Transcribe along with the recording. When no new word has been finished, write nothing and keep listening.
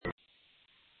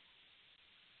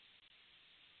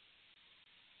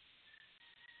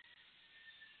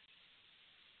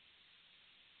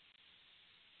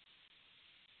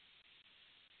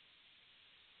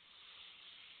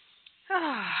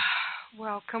Ah,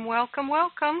 welcome, welcome,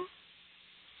 welcome.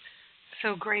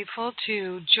 So grateful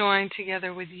to join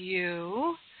together with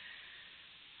you.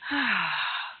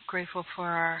 Grateful for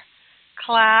our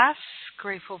class,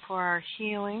 grateful for our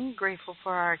healing, grateful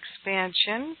for our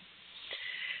expansion.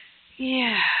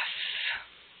 Yes.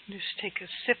 Just take a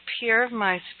sip here of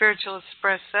my spiritual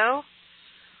espresso.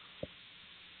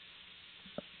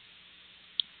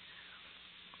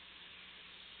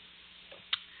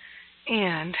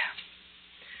 And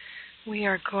we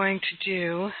are going to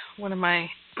do one of my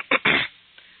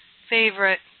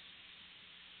favorite,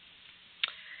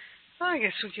 I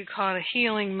guess we could call it a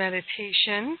healing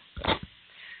meditation.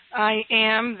 I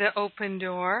Am the Open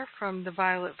Door from the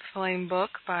Violet Flame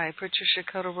book by Patricia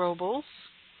Cota-Robles.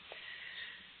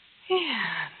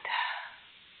 And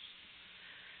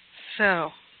so,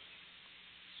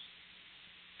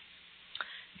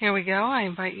 here we go. I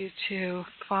invite you to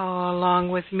follow along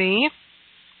with me.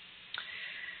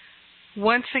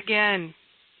 Once again,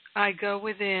 I go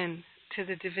within to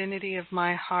the divinity of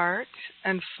my heart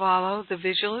and follow the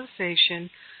visualization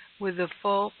with the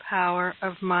full power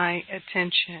of my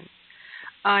attention.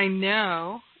 I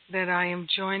know that I am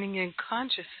joining in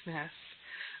consciousness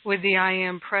with the I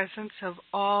Am presence of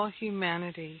all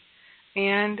humanity,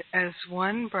 and as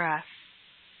one breath,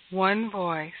 one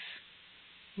voice,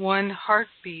 one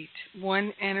heartbeat,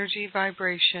 one energy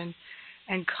vibration,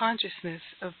 and consciousness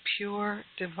of pure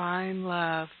divine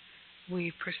love,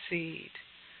 we proceed.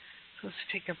 So let's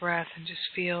take a breath and just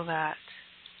feel that.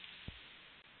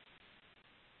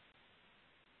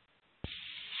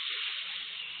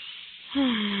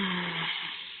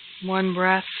 One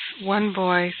breath, one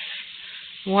voice,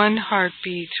 one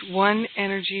heartbeat, one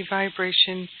energy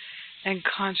vibration, and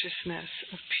consciousness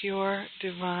of pure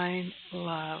divine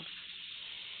love.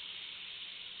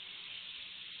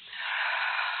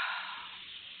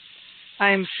 I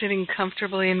am sitting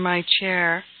comfortably in my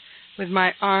chair with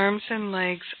my arms and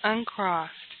legs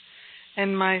uncrossed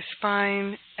and my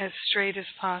spine as straight as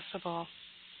possible.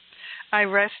 I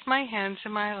rest my hands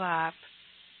in my lap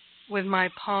with my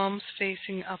palms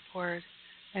facing upward,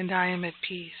 and I am at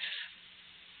peace.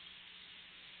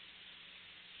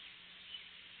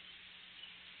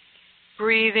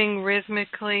 Breathing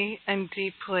rhythmically and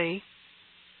deeply,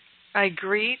 I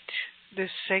greet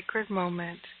this sacred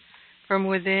moment from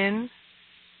within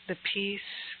the peace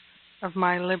of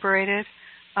my liberated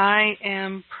I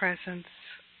Am presence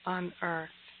on earth.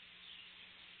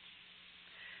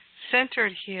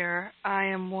 Centered here, I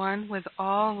am one with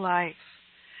all life.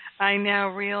 I now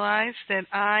realize that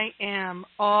I am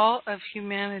all of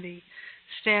humanity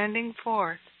standing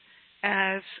forth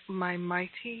as my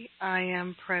mighty I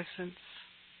Am presence.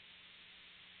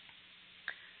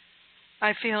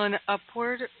 I feel an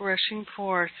upward rushing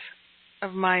forth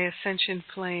of my ascension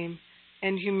flame,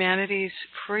 and humanity's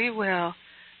free will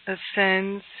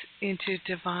ascends into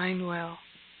divine will.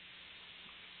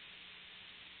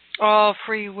 All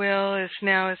free will is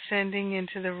now ascending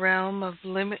into the realm of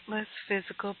limitless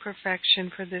physical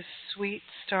perfection for this sweet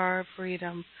star of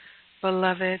freedom,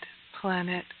 beloved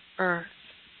planet Earth.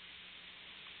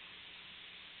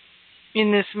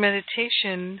 In this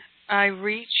meditation, I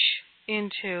reach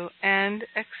into and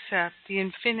accept the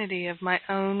infinity of my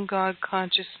own God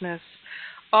consciousness,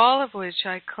 all of which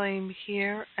I claim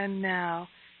here and now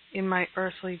in my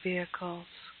earthly vehicles.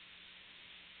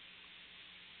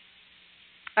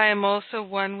 I am also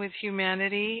one with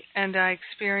humanity, and I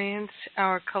experience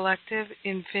our collective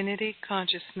infinity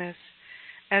consciousness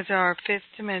as our fifth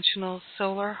dimensional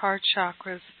solar heart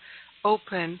chakras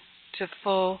open to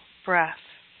full breath.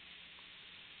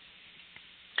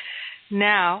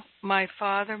 Now, my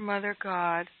Father, Mother,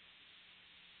 God's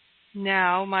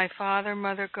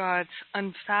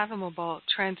unfathomable,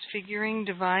 transfiguring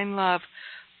divine love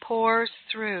pours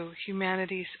through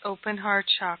humanity's open heart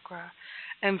chakra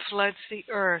and floods the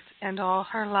earth and all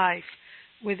her life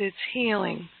with its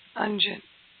healing unguent.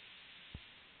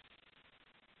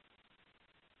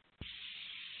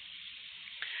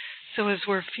 So as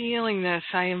we're feeling this,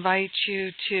 I invite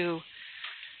you to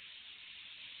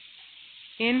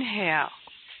inhale,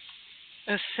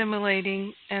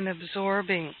 assimilating and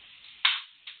absorbing,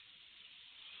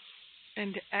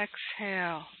 and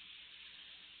exhale,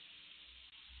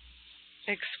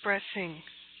 expressing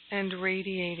and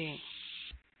radiating.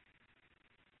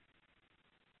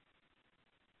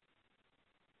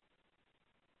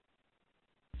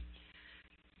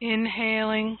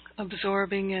 Inhaling,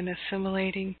 absorbing and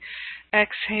assimilating,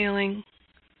 exhaling,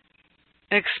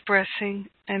 expressing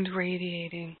and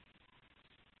radiating.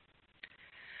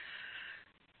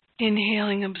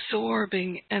 Inhaling,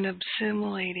 absorbing and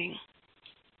assimilating,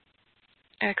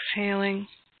 exhaling,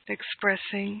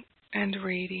 expressing, and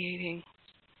radiating.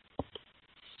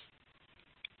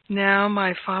 Now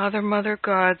my Father, Mother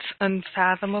God's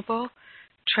unfathomable,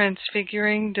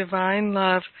 transfiguring divine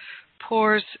love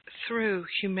pours through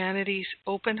humanity's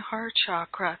open heart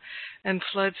chakra and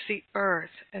floods the earth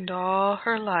and all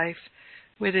her life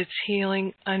with its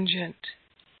healing unguent.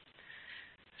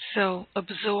 So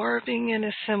absorbing and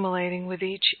assimilating with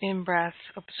each in-breath,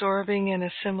 absorbing and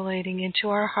assimilating into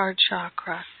our heart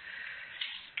chakra,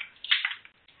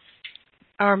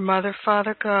 our Mother,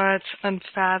 Father God's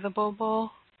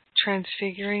unfathomable,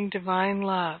 transfiguring divine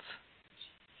love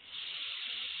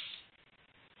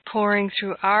pouring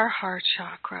through our heart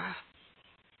chakra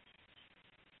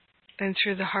and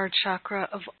through the heart chakra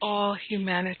of all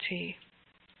humanity.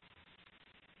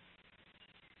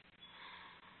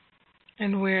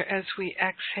 And as we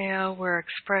exhale, we're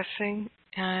expressing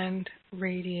and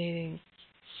radiating.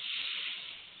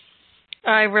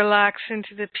 I relax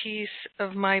into the peace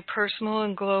of my personal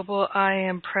and global I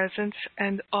Am presence,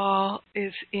 and all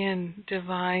is in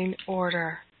divine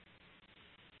order.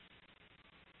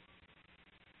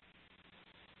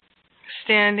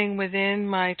 Standing within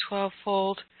my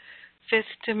 12-fold,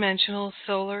 fifth-dimensional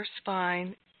solar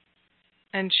spine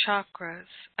and chakras,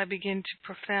 I begin to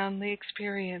profoundly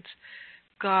experience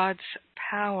God's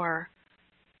power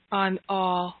on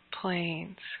all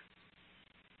planes.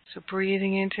 So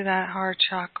breathing into that heart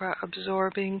chakra,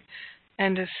 absorbing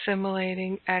and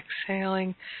assimilating,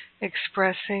 exhaling,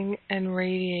 expressing and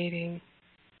radiating.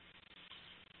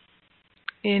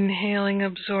 Inhaling,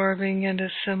 absorbing and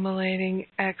assimilating,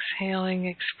 exhaling,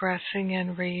 expressing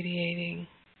and radiating.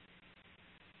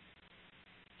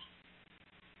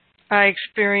 I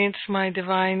experience my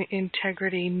divine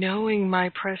integrity, knowing my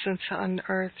presence on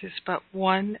earth is but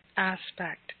one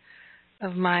aspect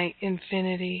of my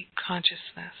infinity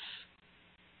consciousness.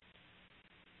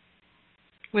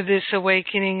 With this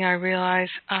awakening, I realize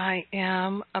I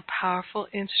am a powerful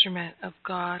instrument of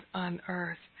God on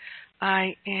earth.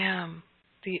 I am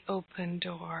the open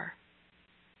door.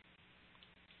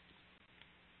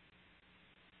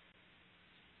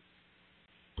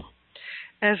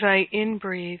 As I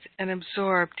in-breathe and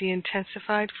absorb the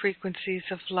intensified frequencies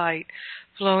of light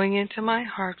flowing into my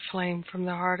heart flame from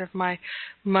the heart of my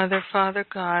Mother, Father,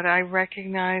 God, I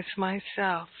recognize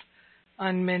myself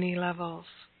on many levels.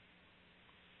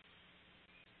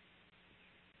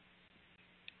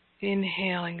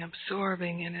 Inhaling,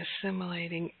 absorbing and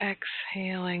assimilating,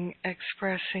 exhaling,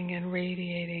 expressing and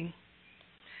radiating.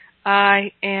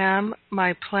 I am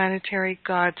my planetary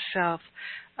God self,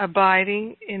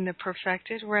 abiding in the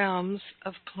perfected realms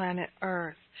of planet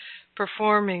Earth,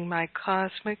 performing my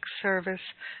cosmic service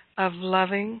of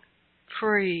loving,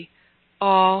 free,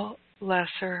 all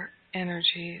lesser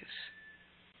energies.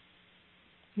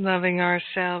 Loving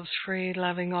ourselves free,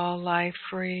 loving all life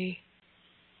free.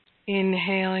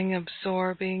 Inhaling,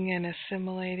 absorbing and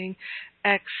assimilating,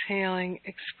 exhaling,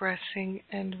 expressing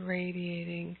and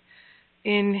radiating.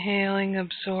 Inhaling,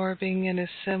 absorbing and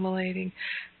assimilating,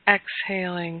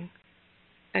 exhaling,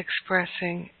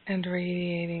 expressing and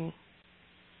radiating.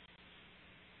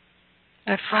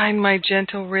 I find my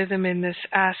gentle rhythm in this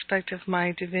aspect of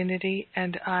my divinity,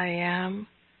 and I am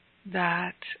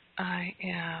that I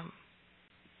am.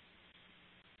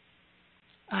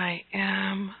 I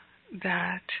am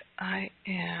that I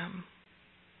am.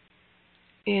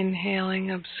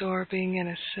 Inhaling, absorbing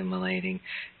and assimilating,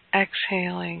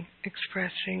 exhaling,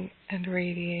 expressing and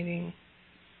radiating.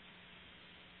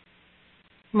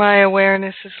 My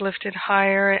awareness is lifted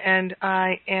higher, and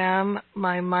I am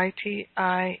my mighty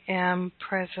I Am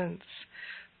presence,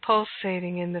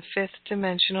 pulsating in the fifth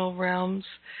dimensional realms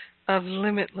of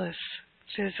limitless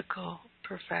physical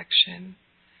perfection.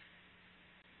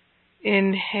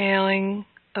 Inhaling,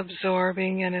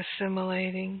 absorbing and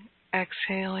assimilating,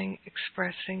 exhaling,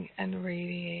 expressing and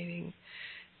radiating.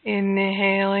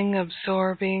 Inhaling,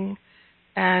 absorbing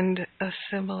and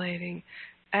assimilating,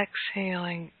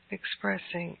 exhaling,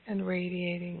 expressing and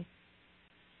radiating.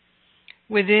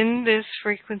 Within this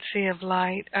frequency of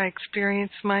light, I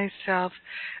experience myself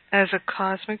as a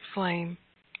cosmic flame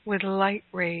with light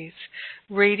rays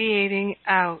radiating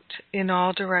out in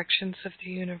all directions of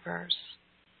the universe.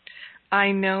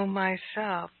 I know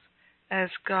myself as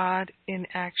God in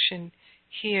action,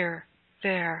 here,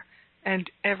 there, and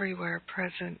everywhere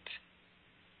present.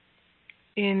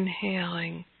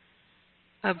 Inhaling,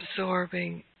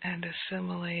 absorbing and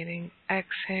assimilating,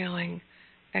 exhaling,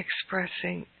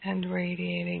 expressing and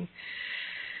radiating.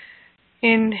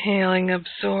 Inhaling,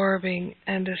 absorbing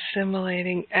and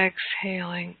assimilating,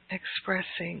 exhaling,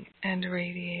 expressing and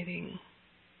radiating.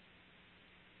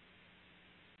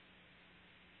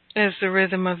 as the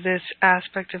rhythm of this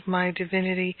aspect of my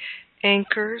divinity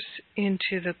anchors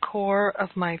into the core of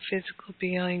my physical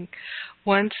being,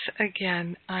 once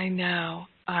again I know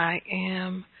I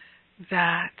am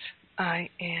that I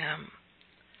am.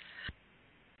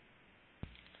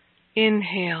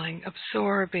 Inhaling,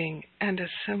 absorbing, and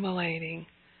assimilating.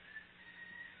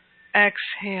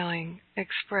 Exhaling,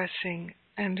 expressing,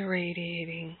 and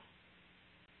radiating.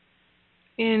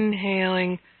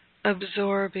 Inhaling,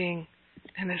 absorbing,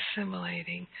 and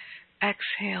assimilating.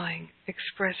 Exhaling,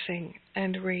 expressing,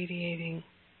 and radiating.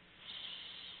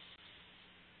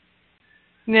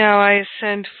 Now I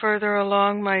ascend further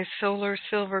along my solar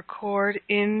silver cord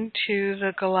into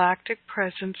the galactic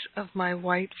presence of my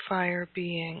white fire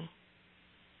being.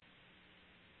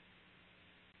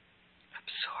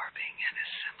 Absorbing and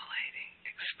assimilating,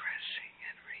 expressing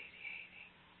and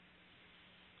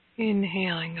radiating.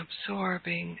 Inhaling,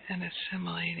 absorbing and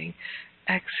assimilating,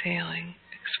 exhaling,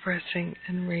 expressing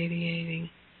and radiating.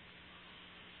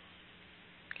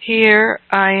 Here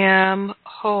I am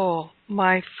whole,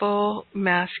 my full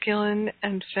masculine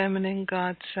and feminine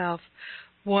God self,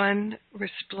 one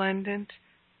resplendent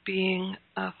being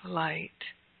of light.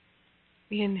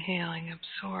 Inhaling,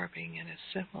 absorbing and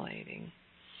assimilating.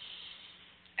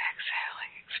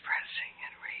 Exhaling, expressing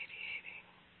and radiating.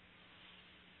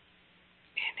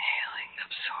 Inhaling,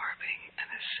 absorbing and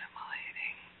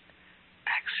assimilating.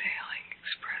 Exhaling,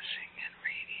 expressing and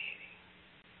radiating.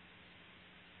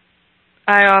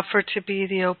 I offer to be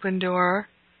the open door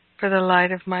for the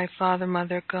light of my Father,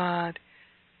 Mother, God.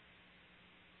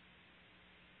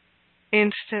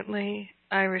 Instantly,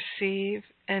 I receive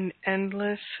an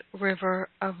endless river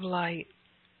of light,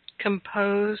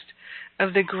 composed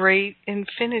of the great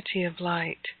infinity of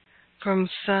light, from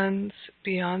suns,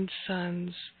 beyond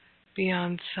suns,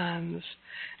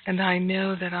 and I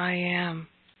know that I am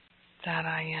that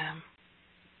I am.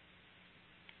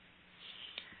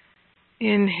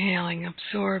 Inhaling,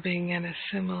 absorbing, and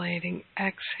assimilating,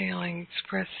 exhaling,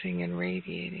 expressing, and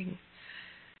radiating.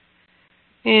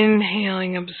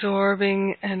 Inhaling,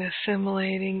 absorbing, and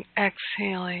assimilating,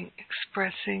 exhaling,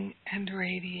 expressing, and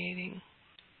radiating.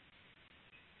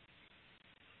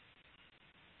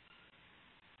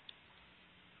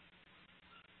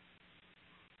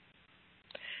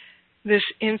 This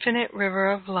infinite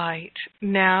river of light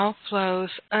now flows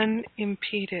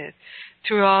unimpeded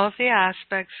through all of the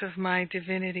aspects of my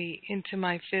divinity into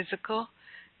my physical,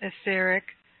 etheric,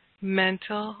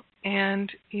 mental,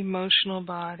 and emotional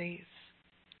bodies.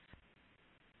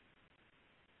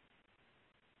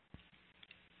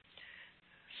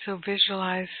 So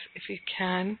visualize, if you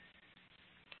can,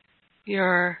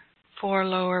 your 4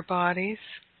 lower bodies,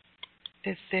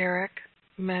 etheric,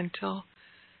 mental,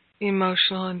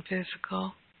 emotional, and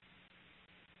physical,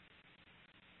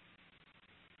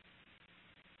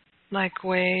 like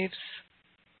waves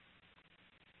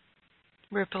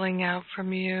rippling out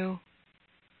from you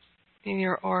in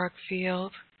your auric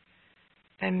field.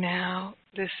 And now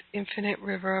this infinite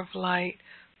river of light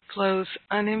flows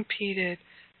unimpeded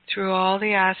through all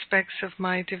the aspects of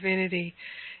my divinity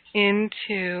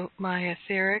into my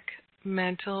etheric,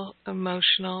 mental,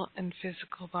 emotional, and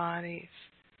physical bodies.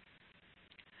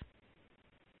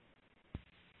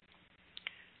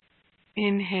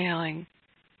 Inhaling,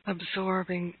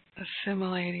 absorbing,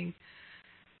 assimilating,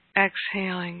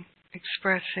 exhaling,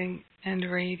 expressing,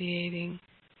 and radiating.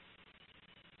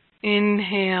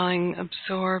 Inhaling,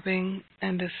 absorbing,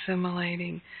 and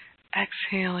assimilating,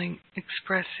 exhaling,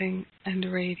 expressing, and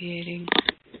radiating.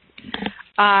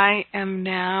 I am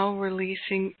now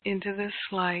releasing into this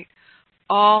light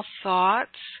all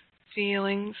thoughts,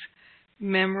 feelings,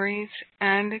 memories,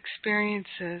 and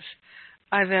experiences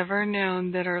I've ever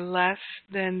known that are less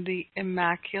than the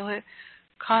immaculate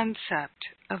concept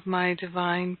of my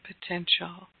divine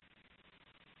potential.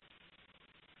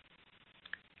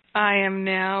 I am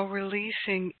now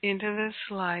releasing into this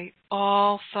light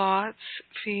all thoughts,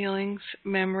 feelings,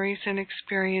 memories, and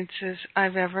experiences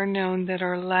I've ever known that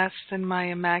are less than my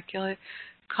immaculate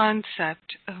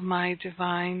concept of my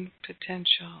divine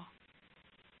potential.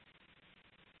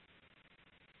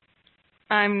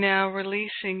 I'm now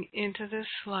releasing into this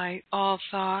light all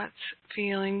thoughts,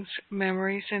 feelings,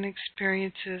 memories, and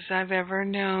experiences I've ever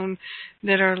known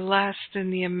that are less than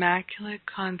the immaculate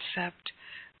concept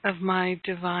of my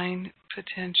divine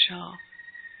potential.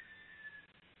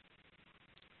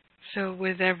 So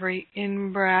with every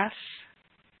in-breath,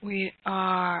 we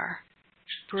are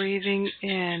breathing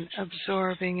in,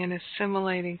 absorbing, and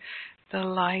assimilating the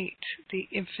light, the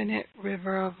infinite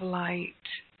river of light.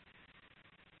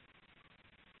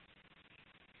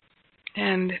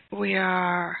 And we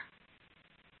are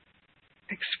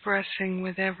expressing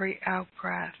with every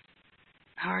out-breath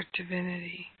our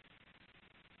divinity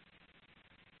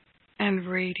and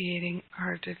radiating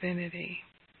our divinity.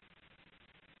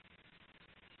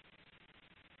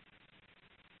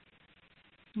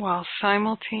 While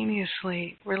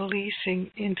simultaneously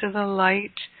releasing into the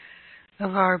light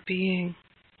of our being,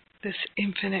 this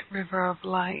infinite river of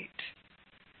light,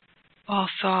 all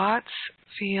thoughts,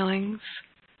 feelings,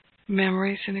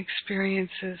 memories, and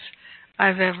experiences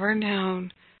I've ever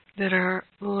known that are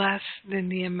less than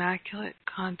the immaculate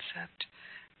concept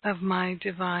of my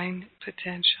divine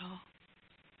potential.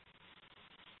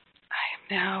 I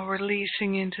am now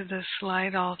releasing into this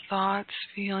light all thoughts,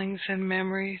 feelings, and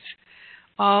memories,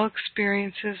 all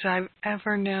experiences I've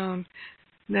ever known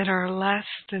that are less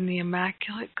than the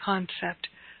immaculate concept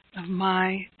of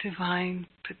my divine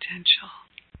potential.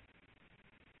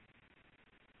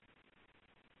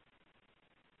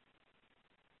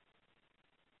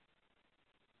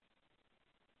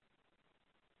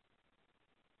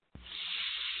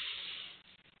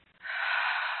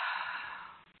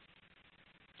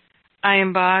 I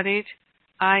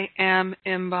am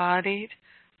embodied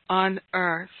on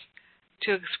earth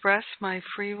to express my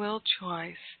free will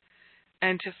choice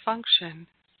and to function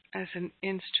as an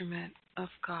instrument of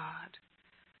God.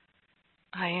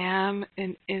 I am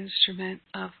an instrument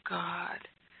of God,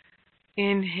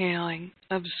 inhaling,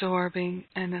 absorbing,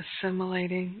 and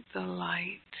assimilating the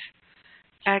light,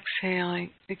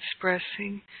 exhaling,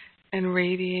 expressing, and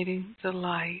radiating the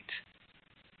light.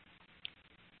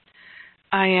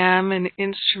 I am an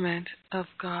instrument of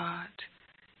God,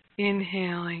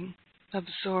 inhaling,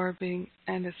 absorbing,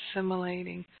 and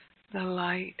assimilating the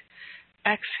light,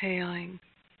 exhaling,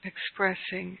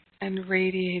 expressing, and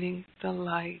radiating the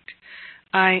light.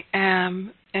 I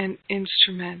am an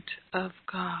instrument of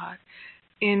God,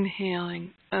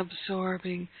 inhaling,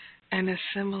 absorbing, and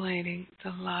assimilating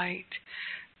the light,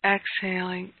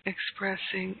 exhaling,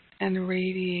 expressing, and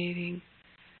radiating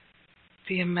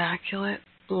the immaculate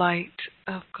light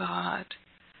of God.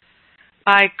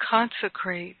 I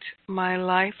consecrate my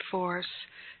life force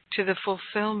to the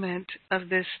fulfillment of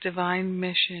this divine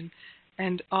mission,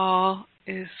 and all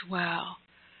is well.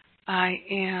 I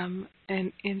am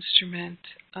an instrument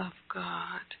of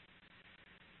God.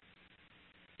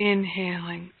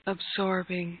 Inhaling,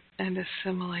 absorbing, and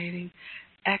assimilating,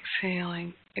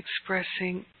 exhaling,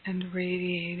 expressing, and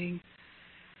radiating.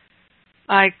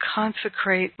 I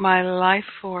consecrate my life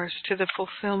force to the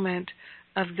fulfillment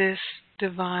of this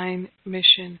divine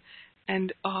mission,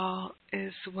 and all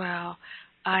is well.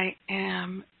 I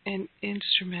am an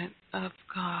instrument of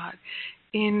God,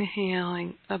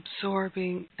 inhaling,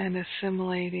 absorbing, and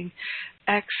assimilating,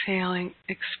 exhaling,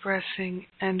 expressing,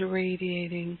 and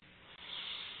radiating.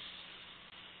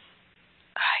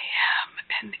 I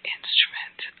am an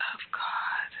instrument of God.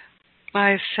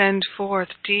 I send forth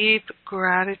deep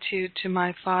gratitude to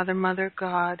my Father, Mother,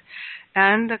 God,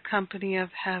 and the company of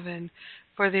heaven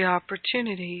for the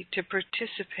opportunity to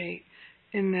participate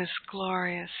in this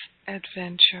glorious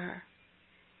adventure.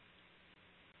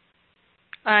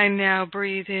 I now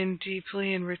breathe in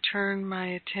deeply and return my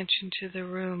attention to the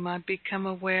room. I become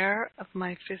aware of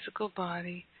my physical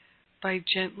body by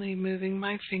gently moving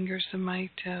my fingers and my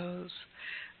toes.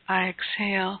 I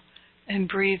exhale and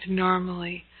breathe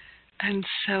normally, and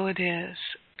so it is.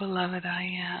 Beloved, I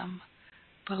am.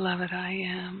 Beloved, I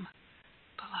am.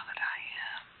 Beloved, I am.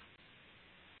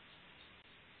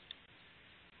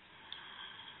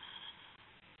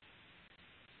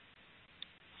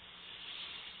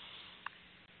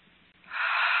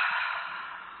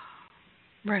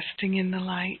 Resting in the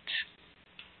light.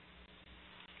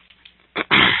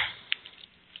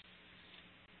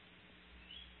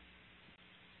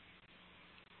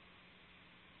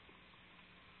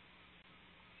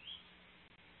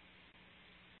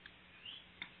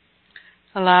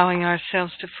 Allowing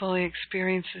ourselves to fully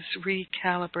experience this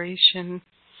recalibration.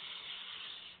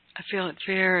 I feel it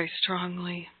very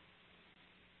strongly.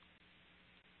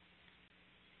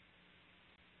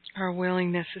 Our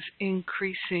willingness is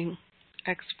increasing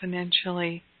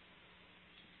exponentially.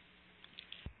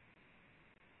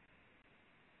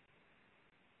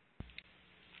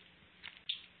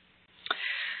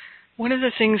 One of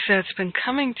the things that's been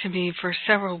coming to me for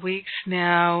several weeks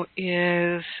now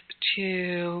is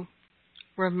to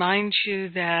remind you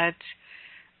that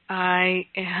I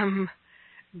am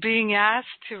being asked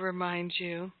to remind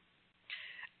you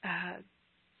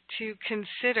to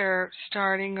consider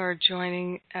starting or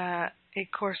joining a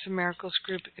Course in Miracles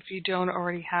group if you don't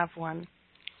already have one.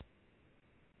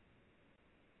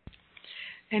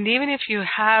 And even if you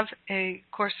have a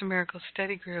Course in Miracles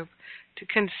study group, to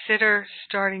consider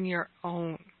starting your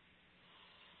own.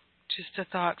 just a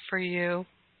thought for you.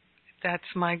 That's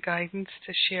my guidance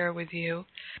to share with you.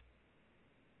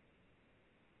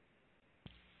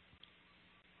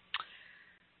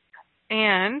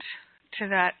 And to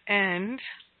that end,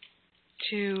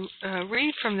 to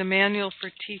read from the Manual for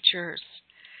Teachers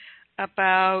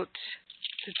about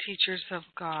the teachers of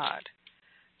God.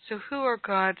 So who are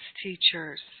God's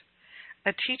teachers?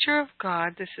 A teacher of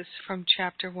God, this is from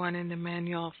chapter 1 in the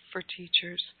Manual for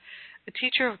Teachers. A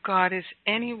teacher of God is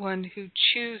anyone who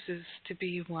chooses to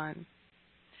be one.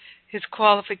 His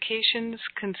qualifications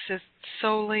consist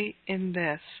solely in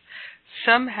this.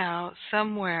 Somehow,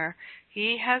 somewhere,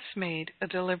 he has made a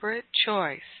deliberate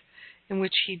choice in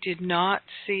which he did not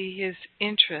see his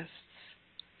interests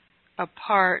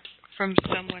apart from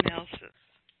someone else's.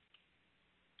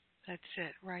 That's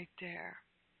it right there.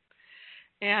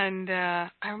 And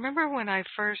I remember when I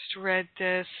first read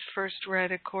A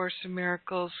Course in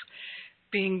Miracles,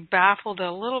 being baffled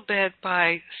a little bit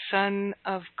by Son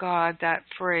of God, that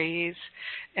phrase,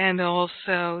 and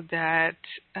also that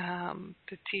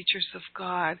the teachers of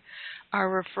God are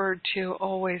referred to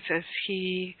always as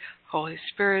He, Holy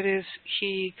Spirit is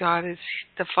He, God is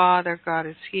the Father, God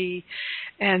is He,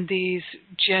 and these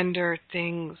gender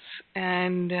things.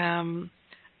 And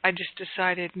I just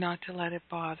decided not to let it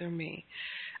bother me.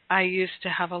 I used to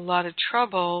have a lot of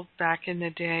trouble back in the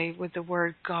day with the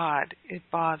word God. It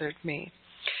bothered me.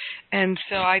 And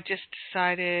so I just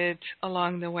decided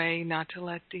along the way not to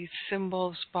let these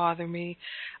symbols bother me.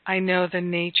 I know the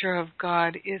nature of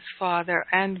God is Father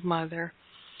and Mother,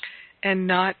 and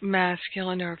not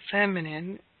masculine or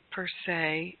feminine per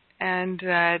se, and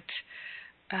that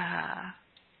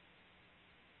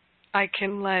I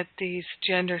can let these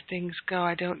gender things go.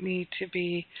 I don't need to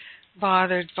be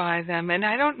bothered by them, and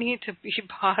I don't need to be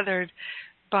bothered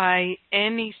by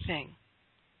anything.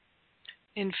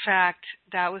 In fact,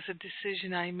 that was a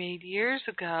decision I made years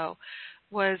ago,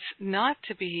 was not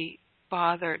to be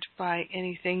bothered by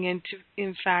anything and to,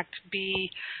 in fact, be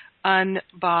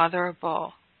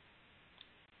unbotherable.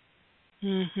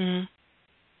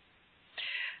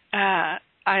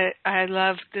 I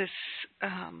love this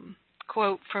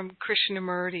quote from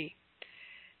Krishnamurti,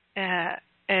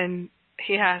 and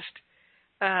he asked,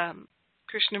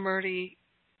 Krishnamurti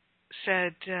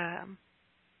said,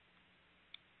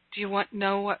 do you want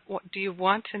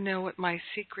to know what my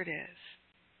secret is?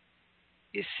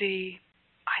 You see,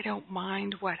 I don't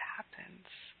mind what happens.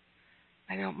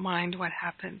 I don't mind what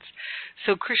happens.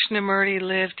 So Krishnamurti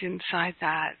lived inside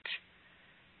that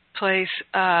place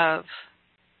of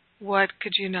what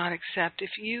could you not accept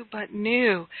if you but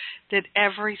knew that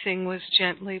everything was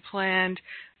gently planned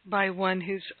by one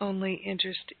whose only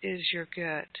interest is your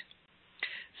good.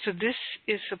 So this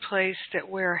is the place that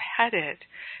we're headed.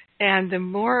 And the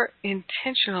more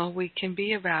intentional we can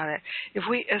be about it, if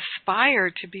we aspire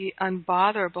to be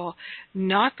unbotherable,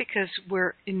 not because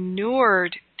we're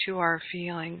inured to our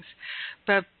feelings,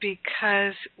 but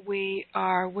because we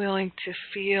are willing to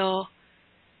feel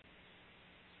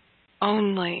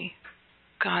only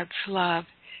God's love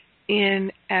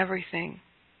in everything.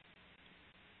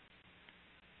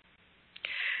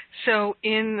 So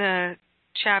in the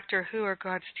chapter, Who are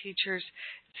God's Teachers?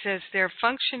 It says their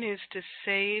function is to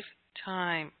save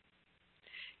time.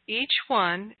 Each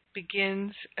one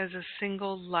begins as a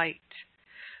single light,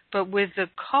 but with the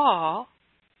call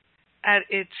at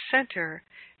its center,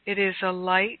 it is a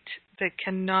light that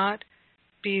cannot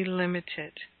be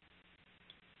limited.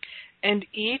 And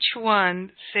each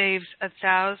one saves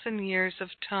 1,000 years of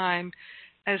time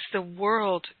as the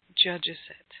world judges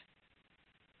it.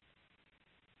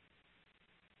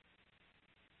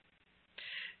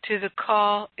 To the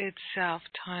call itself,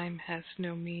 time has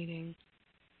no meaning.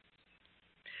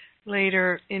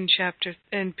 Later in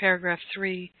paragraph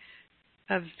 3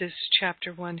 of this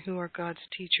chapter 1, Who are God's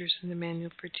Teachers in the Manual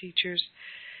for Teachers,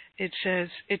 it says,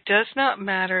 it does not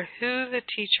matter who the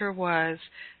teacher was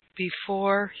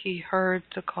before he heard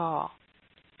the call.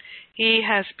 He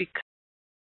has become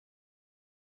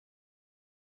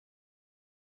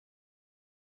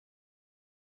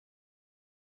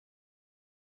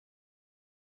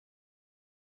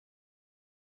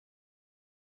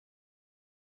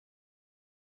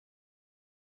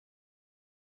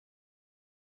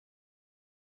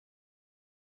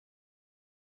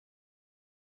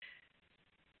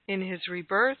in his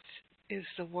rebirth is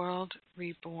the world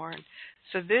reborn.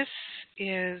 So this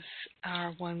is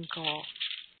our one goal,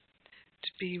 to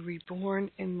be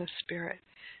reborn in the Spirit,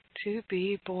 to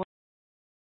be born.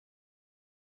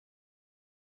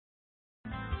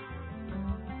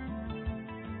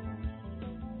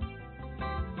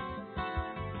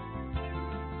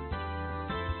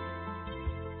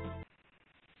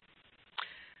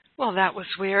 Well, that was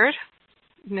weird.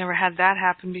 Never had that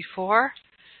happen before.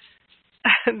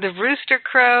 The rooster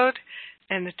crowed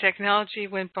and the technology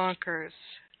went bonkers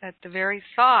at the very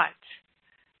thought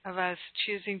of us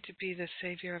choosing to be the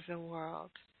savior of the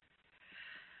world.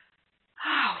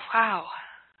 Oh, wow.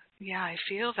 Yeah, I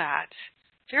feel that.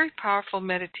 Very powerful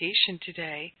meditation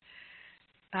today.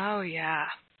 Oh, yeah.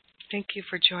 Thank you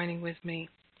for joining with me.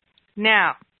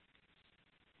 Now,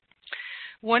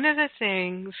 one of the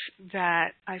things that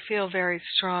I feel very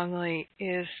strongly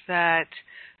is that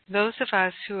those of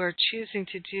us who are choosing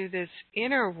to do this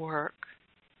inner work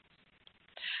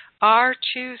are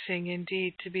choosing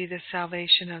indeed to be the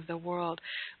salvation of the world.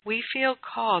 We feel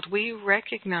called. We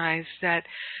recognize that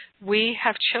we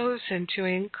have chosen to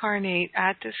incarnate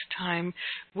at this time.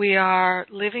 We are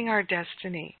living our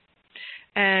destiny.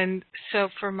 And so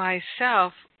for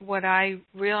myself, what I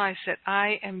realize that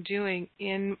I am doing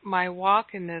in my walk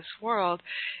in this world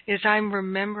is I'm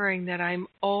remembering that I'm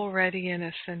already an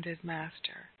ascended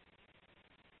master.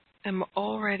 I'm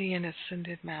already an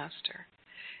ascended master.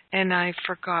 And I've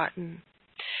forgotten.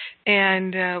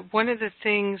 And one of the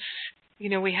things,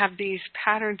 we have these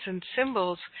patterns and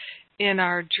symbols in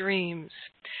our dreams.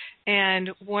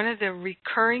 And one of the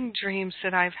recurring dreams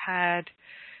that I've had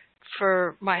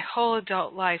for my whole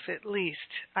adult life, at least,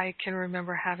 I can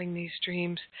remember having these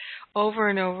dreams over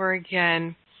and over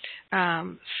again.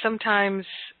 Sometimes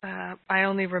I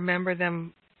only remember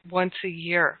them once a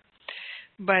year.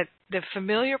 But the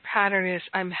familiar pattern is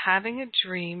I'm having a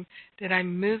dream that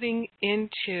I'm moving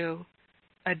into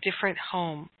a different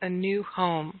home, a new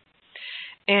home.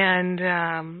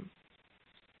 And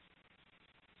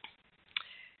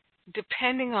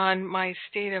depending on my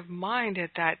state of mind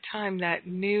at that time, that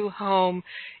new home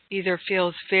either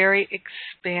feels very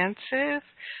expansive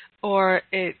or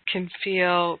it can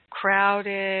feel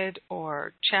crowded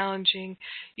or challenging.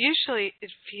 Usually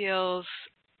it feels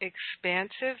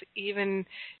expansive, even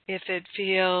if it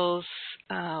feels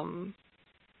a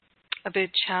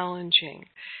bit challenging.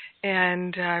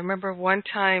 And I remember one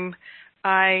time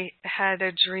I had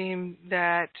a dream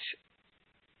that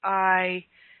I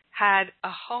had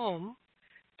a home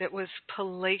that was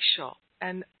palatial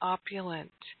and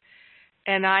opulent,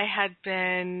 and I had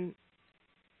been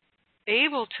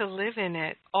able to live in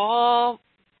it for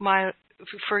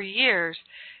years,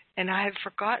 and I had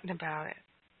forgotten about it.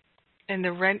 And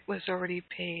the rent was already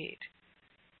paid.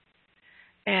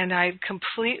 And I'd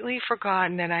completely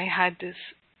forgotten that I had this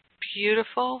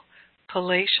beautiful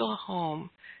palatial home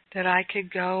that I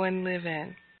could go and live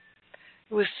in.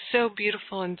 It was so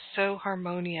beautiful and so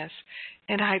harmonious,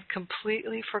 and I'd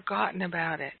completely forgotten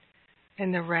about it,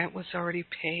 and the rent was already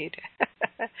paid.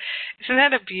 Isn't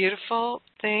that a beautiful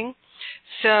thing?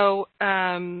 So,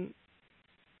 and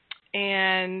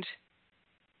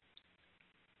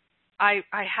I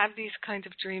have these kinds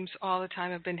of dreams all the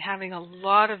time. I've been having a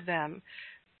lot of them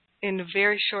in a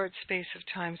very short space of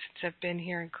time since I've been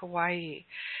here in Kauai.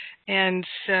 And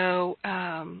so,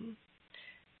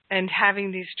 and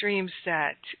having these dreams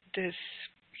that this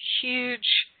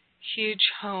huge,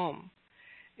 huge home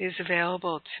is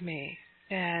available to me.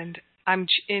 And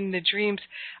in the dreams,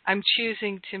 I'm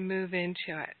choosing to move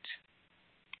into it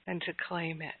and to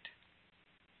claim it.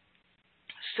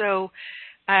 So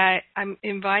I'm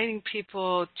inviting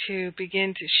people to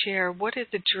begin to share what are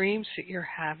the dreams that you're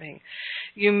having.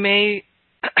 You may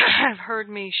have heard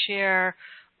me share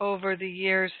over the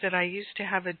years that I used to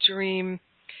have a dream.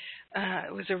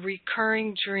 It was a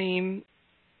recurring dream,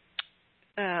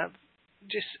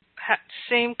 just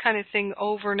same kind of thing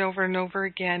over and over and over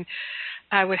again.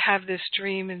 I would have this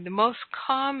dream, and the most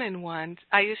common one,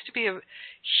 I used to be a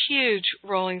huge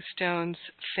Rolling Stones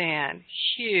fan,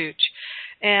 huge.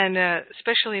 And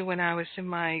especially when I was in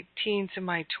my teens and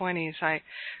my 20s, I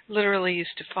literally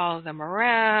used to follow them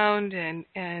around and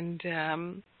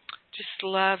just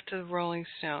loved the Rolling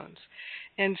Stones.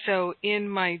 And so in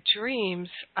my dreams,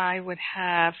 I would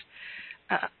have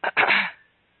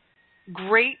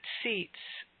great seats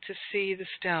to see the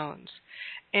Stones.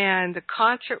 And the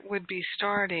concert would be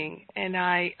starting, and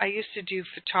I used to do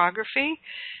photography,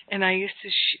 and I used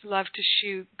to love to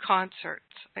shoot concerts.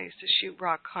 I used to shoot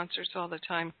rock concerts all the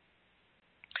time.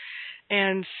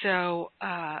 And so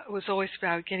it was always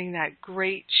about getting that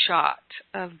great shot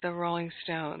of the Rolling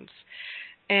Stones.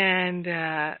 And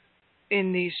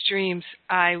in these dreams,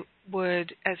 I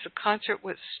would, as the concert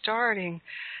was starting,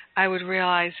 I would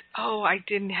realize, oh, I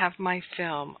didn't have my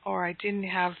film, or I didn't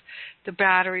have the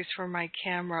batteries for my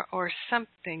camera, or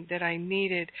something that I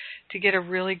needed to get a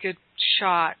really good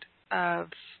shot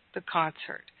of the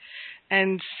concert.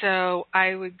 And so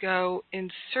I would go in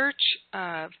search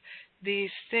of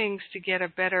these things to get a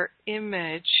better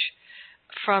image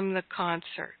from the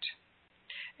concert.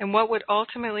 And what would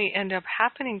ultimately end up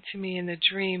happening to me in the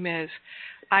dream is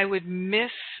I would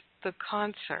miss the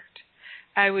concert.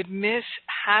 I would miss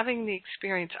having the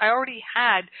experience. I already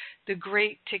had the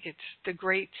great tickets, the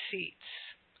great seats,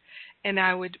 and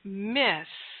I would miss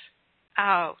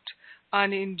out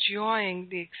on enjoying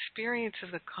the experience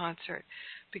of the concert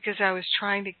because I was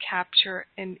trying to capture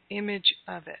an image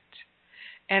of it.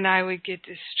 And I would get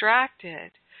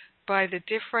distracted by the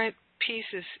different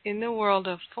pieces in the world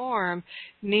of form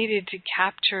needed to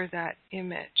capture that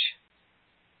image.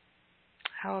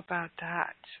 How about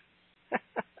that?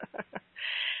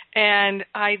 And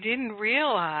I didn't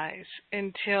realize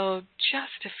until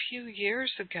just a few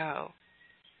years ago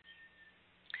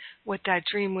what that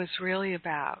dream was really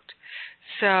about.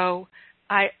 So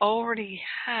I already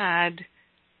had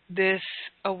this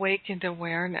awakened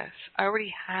awareness. I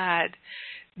already had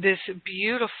this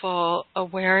beautiful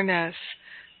awareness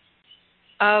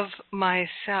of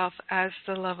myself as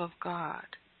the love of God.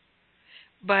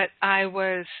 But I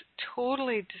was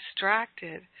totally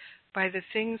distracted by the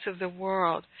things of the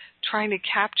world, trying to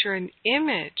capture an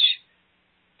image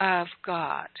of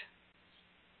God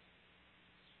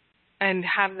and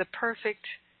have the perfect,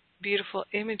 beautiful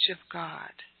image of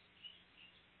God,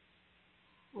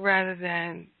 rather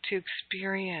than to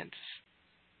experience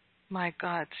my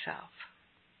God self.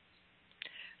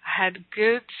 I had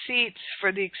good seats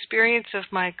for the experience of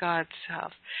my God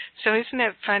self. So isn't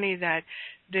it funny that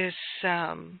this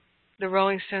the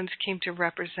Rolling Stones came to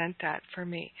represent that for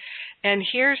me? And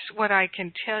here's what I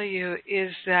can tell you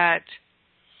is that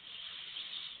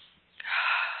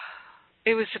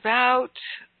it was about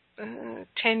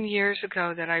 10 years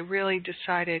ago that I really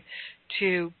decided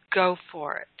to go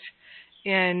for it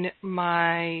in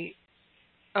my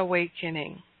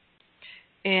awakening.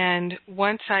 And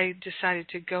once I decided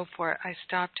to go for it, I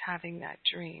stopped having that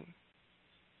dream.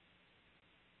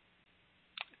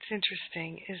 It's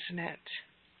interesting, isn't it?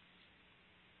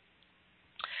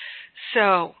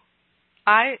 So,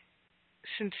 I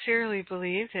sincerely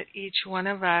believe that each one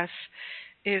of us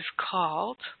is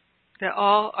called, that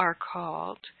all are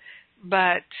called,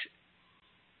 but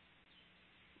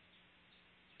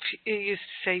it used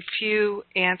to say few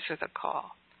answer the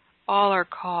call. All are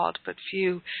called, but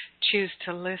few choose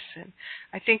to listen.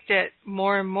 I think that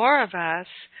more and more of us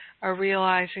are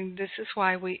realizing this is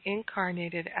why we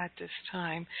incarnated at this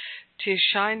time, to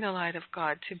shine the light of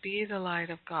God, to be the light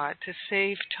of God, to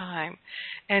save time,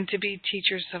 and to be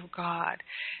teachers of God.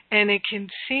 And it can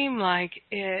seem like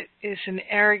it is an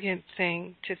arrogant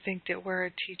thing to think that we're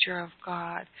a teacher of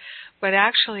God, but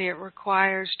actually it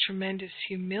requires tremendous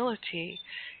humility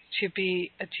to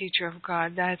be a teacher of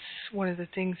God. That's one of the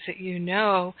things that you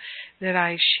know that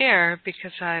I share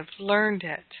because I've learned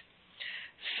it.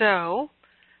 So,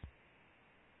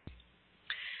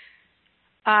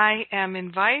 I am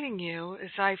inviting you,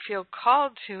 as I feel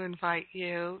called to invite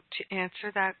you, to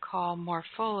answer that call more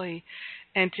fully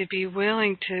and to be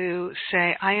willing to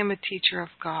say, I am a teacher of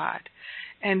God.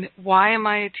 And why am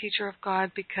I a teacher of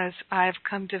God? Because I've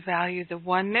come to value the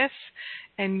oneness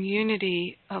and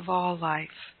unity of all life.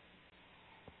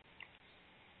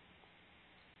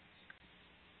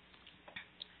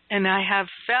 And I have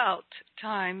felt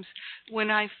times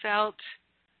when I felt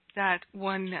that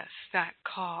oneness, that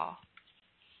call.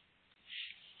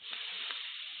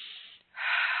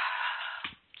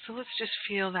 So let's just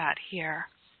feel that here.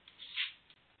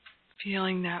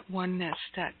 Feeling that oneness,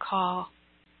 that call.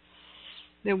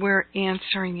 That we're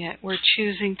answering it. We're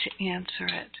choosing to answer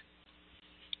it.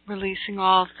 Releasing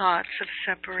all thoughts of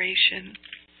separation.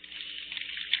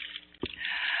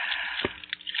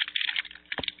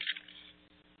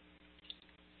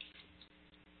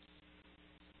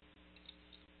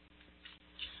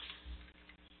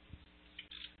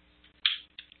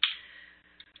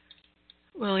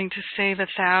 Willing to save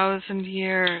 1,000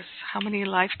 years. How many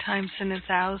lifetimes in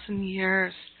 1,000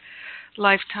 years?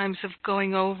 Lifetimes of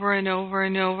going over and over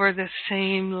and over the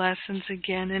same lessons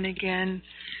again and again.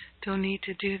 Don't need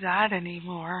to do that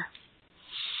anymore.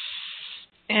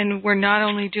 And we're not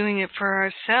only doing it for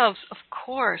ourselves, of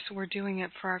course, we're doing it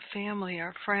for our family,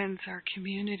 our friends, our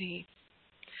community.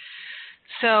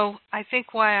 So I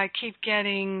think why I keep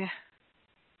getting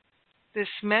this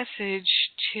message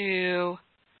to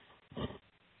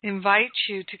invite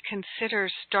you to consider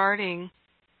starting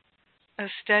a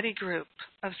study group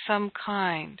of some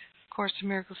kind, Course in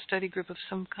Miracles study group of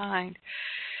some kind,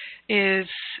 is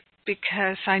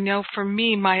because I know for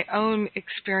me, my own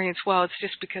experience, well, it's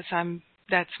just because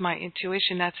that's my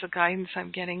intuition, that's the guidance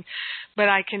I'm getting, but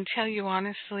I can tell you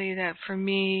honestly that for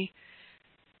me,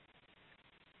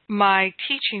 my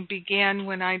teaching began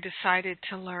when I decided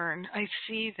to learn. I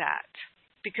see that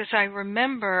because I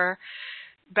remember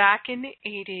back in the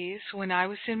 80s when I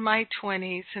was in my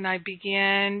 20s and I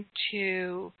began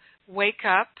to wake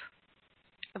up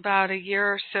about a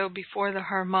year or so before the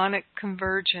harmonic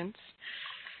convergence.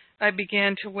 I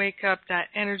began to wake up, that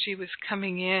energy was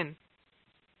coming in.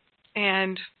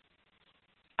 And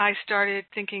I started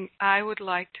thinking I would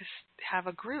like to have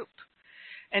a group.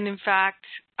 And in fact,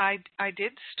 I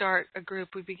did start a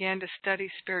group. We began to study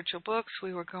spiritual books.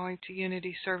 We were going to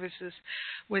Unity services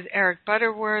with Eric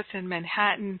Butterworth in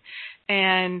Manhattan.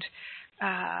 And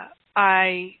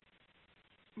I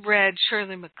read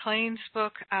Shirley MacLaine's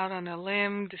book, Out on a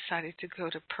Limb, decided to go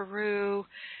to Peru,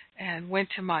 and went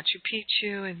to Machu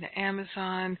Picchu in the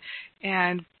Amazon,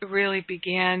 and really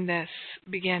began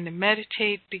to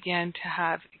meditate, began to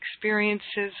have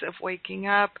experiences of waking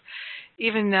up,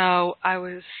 even though I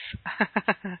was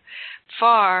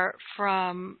far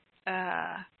from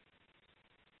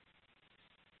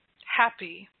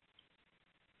happy.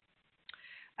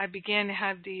 I began to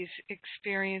have these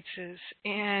experiences,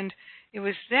 and it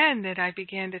was then that I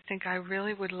began to think I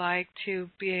really would like to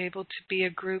be able to be a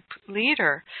group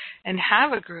leader and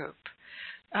have a group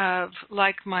of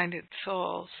like-minded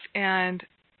souls. And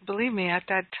believe me, at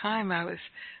that time I was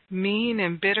mean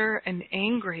and bitter and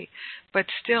angry, but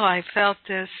still I felt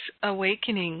this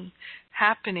awakening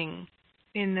happening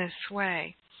in this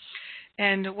way.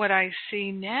 And what I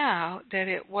see now, that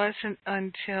it wasn't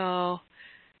until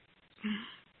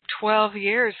 12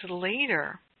 years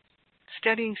later,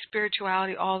 studying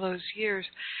spirituality all those years,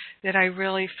 that I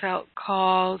really felt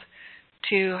called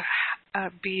to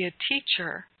be a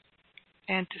teacher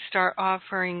and to start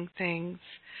offering things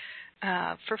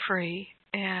for free.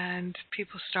 And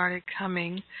people started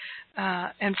coming.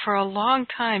 And for a long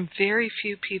time, very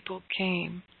few people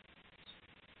came.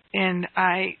 And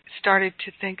I started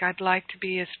to think I'd like to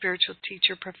be a spiritual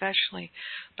teacher professionally.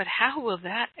 But how will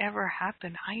that ever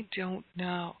happen? I don't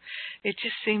know. It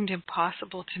just seemed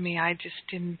impossible to me. I just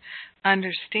didn't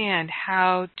understand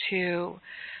how to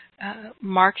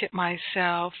market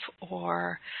myself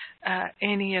or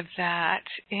any of that.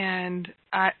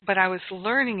 But I was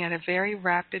learning at a very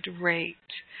rapid rate.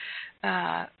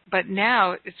 But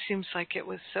now it seems like it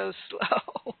was so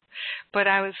slow. But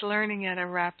I was learning at a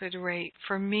rapid rate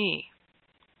for me.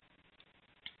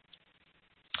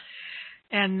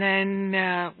 And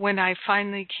then when I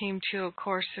finally came to A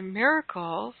Course in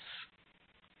Miracles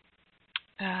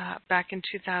back in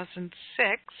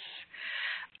 2006,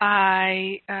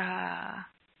 I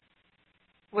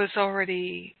was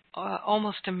already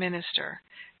almost a minister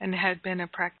and had been a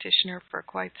practitioner for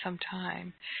quite some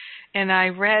time. And I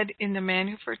read in the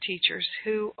Manual for Teachers,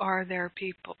 Who Are Their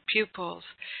Pupils?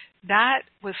 That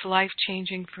was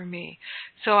life-changing for me.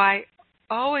 So I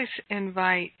always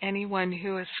invite anyone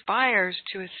who aspires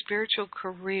to a spiritual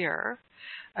career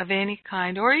of any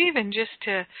kind, or even just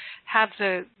to have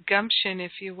the gumption,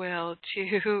 if you will,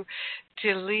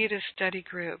 to lead a study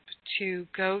group, to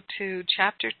go to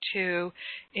Chapter 2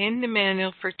 in the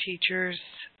Manual for Teachers,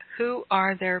 Who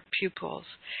Are Their Pupils?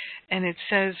 And it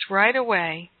says right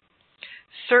away,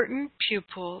 certain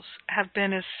pupils have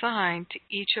been assigned to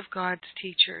each of God's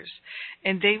teachers,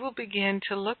 and they will begin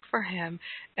to look for him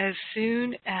as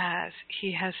soon as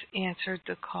he has answered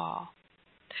the call.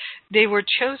 They were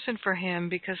chosen for him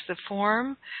because the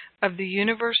form of the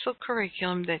universal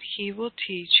curriculum that he will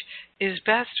teach is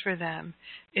best for them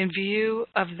in view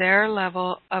of their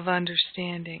level of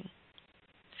understanding.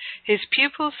 His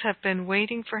pupils have been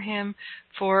waiting for him,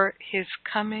 for his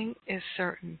coming is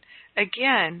certain.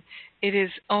 Again, it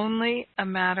is only a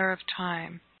matter of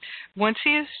time. Once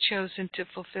he is chosen to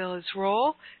fulfill his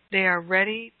role, they are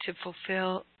ready to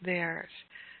fulfill theirs.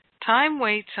 Time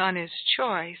waits on his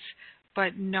choice,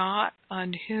 but not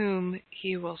on whom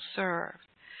he will serve.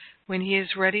 When he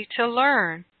is ready to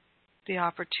learn, the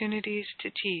opportunities to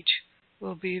teach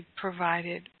will be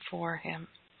provided for him.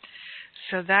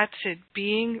 So that's it,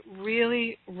 being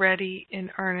really ready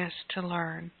in earnest to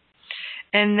learn.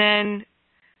 And then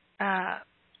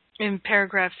in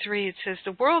paragraph 3 it says,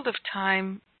 the world of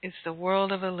time is the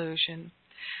world of illusion.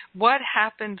 What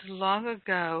happened long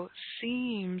ago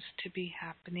seems to be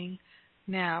happening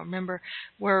now. Remember,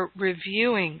 we're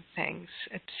reviewing things.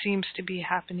 It seems to be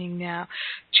happening now.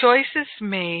 Choices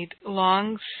made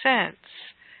long since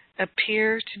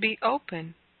appear to be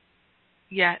open,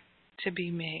 yet to be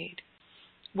made.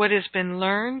 What has been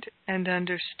learned and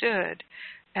understood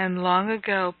and long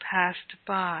ago passed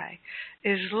by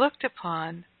is looked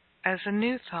upon as a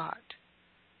new thought,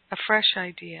 a fresh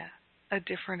idea, a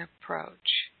different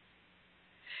approach.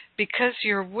 Because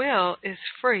your will is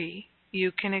free,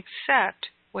 you can accept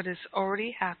what has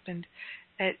already happened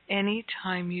at any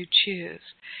time you choose.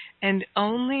 And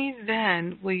only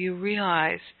then will you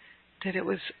realize that it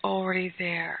was already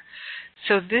there.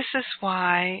 So this is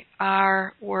why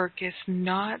our work is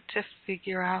not to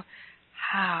figure out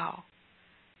how,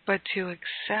 but to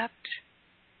accept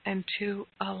and to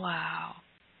allow.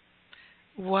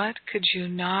 What could you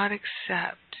not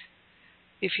accept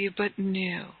if you but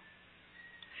knew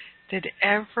that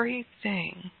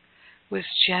everything was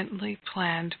gently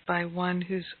planned by one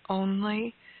whose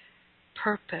only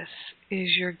purpose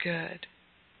is your good?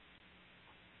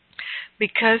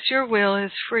 Because your will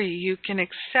is free, you can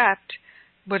accept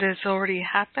what has already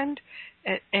happened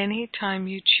at any time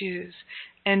you choose,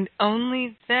 and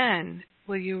only then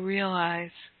will you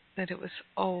realize that it was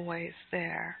always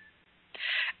there.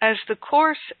 As the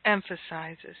Course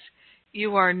emphasizes,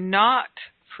 you are not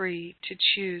free to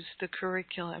choose the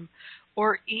curriculum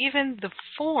or even the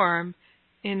form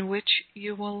in which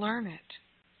you will learn it.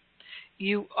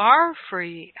 You are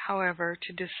free, however,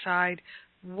 to decide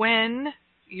when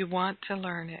you want to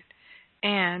learn it,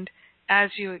 and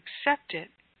as you accept it,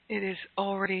 it is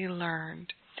already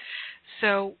learned.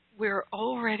 So we're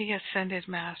already ascended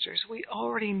masters. We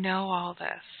already know all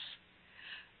this,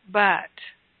 but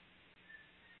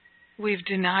we've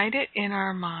denied it in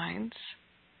our minds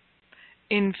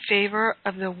in favor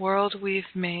of the world we've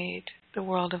made, the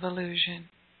world of illusion.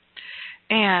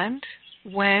 And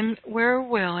when we're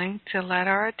willing to let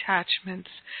our attachments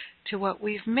to what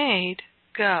we've made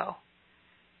go,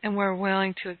 and we're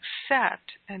willing to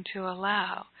accept and to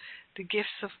allow the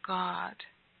gifts of God,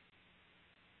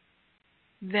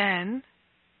 then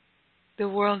the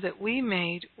world that we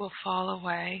made will fall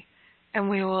away, and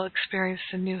we will experience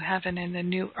the new heaven and the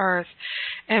new earth.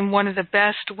 And one of the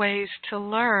best ways to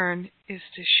learn is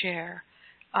to share.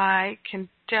 I can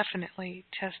definitely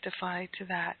testify to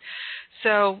that.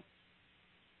 So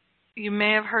you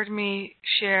may have heard me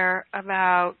share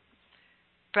about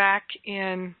back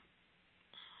in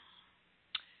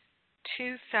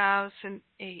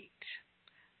 2008,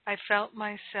 I felt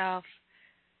myself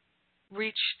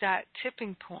reach that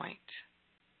tipping point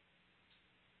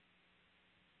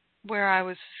where I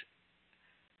was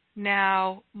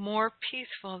now more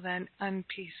peaceful than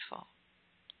unpeaceful.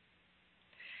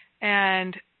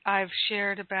 And I've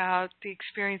shared about the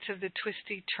experience of the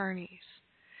twisty turnies.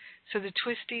 So the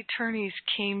twisty turnies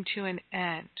came to an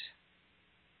end.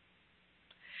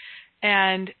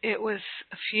 And it was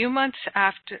a few months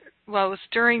after, well, it was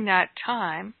during that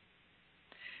time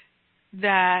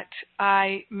that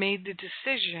I made the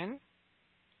decision.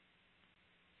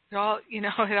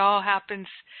 It all happens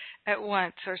at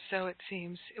once, or so it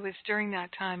seems. It was during that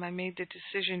time I made the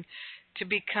decision to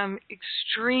become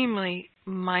extremely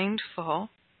mindful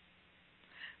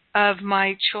of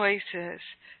my choices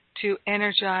to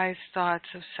energize thoughts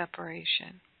of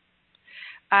separation.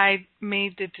 I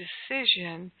made the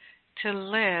decision to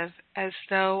live as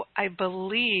though I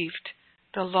believed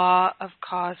the law of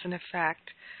cause and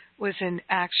effect was in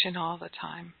action all the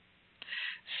time.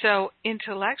 So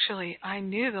intellectually, I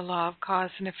knew the law of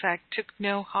cause and effect took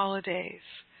no holidays,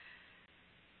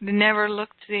 never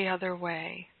looked the other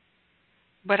way,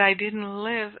 but I didn't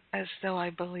live as though I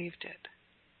believed it.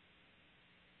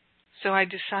 So I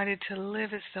decided to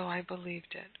live as though I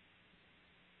believed it.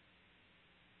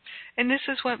 And this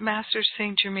is what Master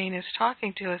Saint Germain is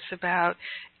talking to us about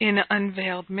in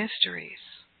Unveiled Mysteries,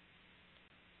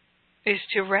 is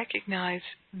to recognize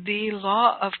the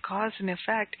law of cause and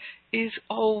effect is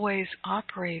always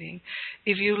operating.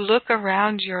 If you look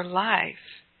around your life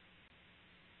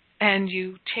and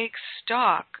you take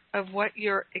stock of what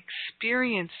you're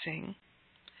experiencing,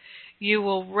 you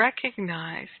will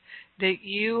recognize that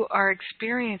you are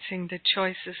experiencing the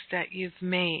choices that you've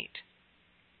made.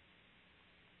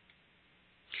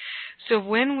 So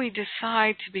when we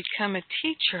decide to become a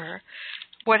teacher,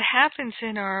 what happens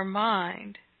in our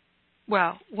mind,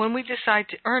 well, when we decide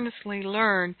to earnestly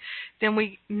learn, then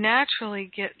we naturally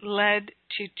get led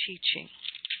to teaching.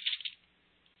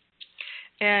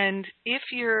 And if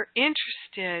you're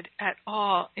interested at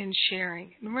all in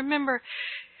sharing, and remember,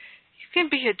 you can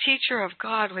be a teacher of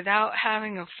God without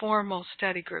having a formal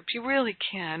study group. You really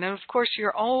can. And of course,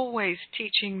 you're always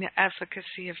teaching the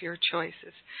efficacy of your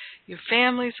choices. Your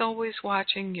family's always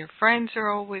watching. Your friends are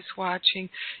always watching.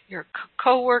 Your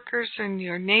coworkers and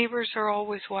your neighbors are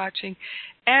always watching.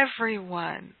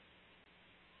 Everyone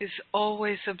is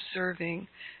always observing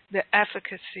the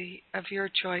efficacy of your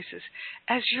choices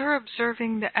as you're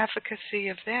observing the efficacy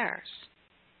of theirs.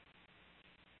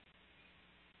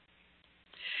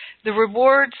 The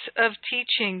rewards of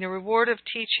teaching, the reward of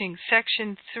teaching,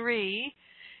 section 3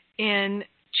 in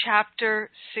chapter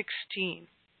 16.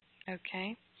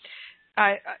 Okay?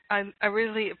 I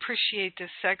really appreciate this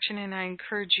section, and I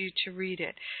encourage you to read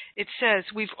it. It says,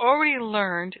 we've already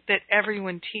learned that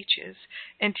everyone teaches,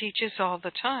 and teaches all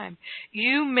the time.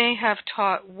 You may have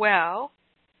taught well,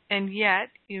 and yet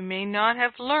you may not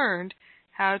have learned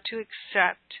how to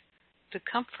accept the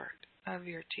comfort of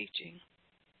your teaching.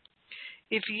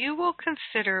 If you will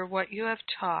consider what you have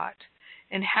taught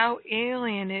and how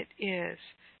alien it is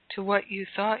to what you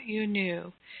thought you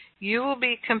knew, you will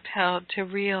be compelled to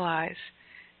realize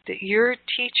that your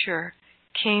teacher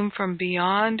came from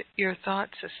beyond your thought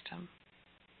system.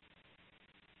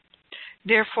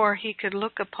 Therefore, he could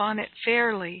look upon it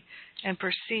fairly and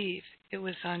perceive it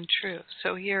was untrue.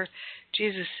 So here,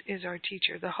 Jesus is our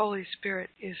teacher. The Holy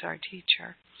Spirit is our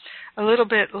teacher. A little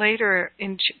bit later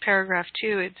in paragraph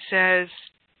 2, it says,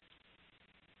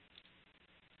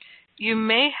 you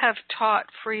may have taught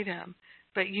freedom,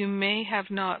 but you may have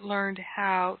not learned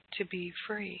how to be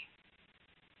free.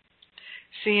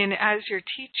 See, and as you're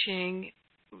teaching,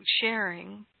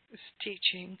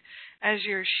 as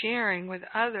you're sharing with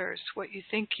others what you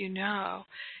think you know,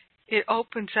 it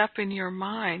opens up in your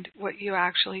mind what you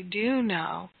actually do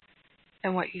know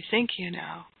and what you think you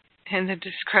know, and the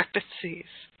discrepancies.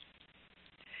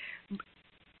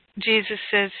 Jesus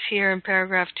says here in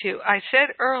paragraph 2, I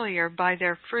said earlier, by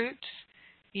their fruits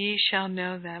ye shall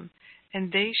know them,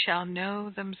 and they shall know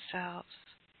themselves.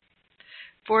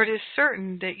 For it is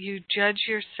certain that you judge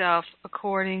yourself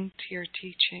according to your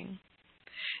teaching.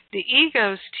 The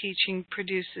ego's teaching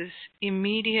produces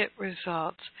immediate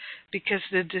results because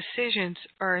the decisions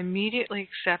are immediately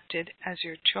accepted as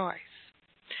your choice.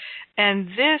 And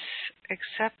this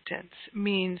acceptance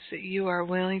means that you are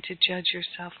willing to judge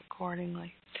yourself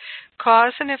accordingly.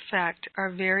 Cause and effect are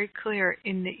very clear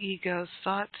in the ego's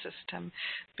thought system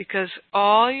because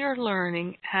all your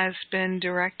learning has been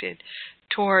directed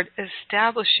toward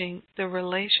establishing the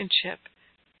relationship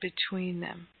between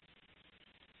them.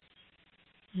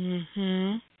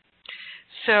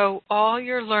 So all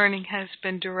your learning has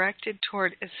been directed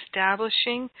toward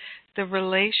establishing the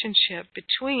relationship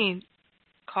between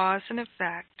cause and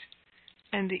effect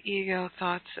and the ego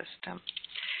thought system.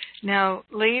 Now,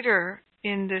 later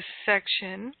in this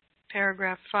section,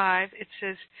 paragraph 5, it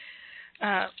says,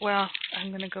 I'm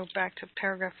going to go back to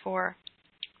paragraph 4.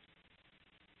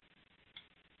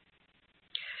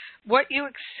 What you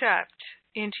accept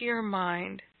into your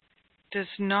mind does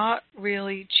not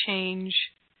really change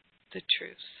the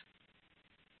truth.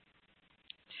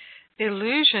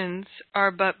 Illusions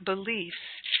are but beliefs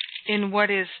in what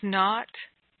is not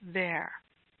there.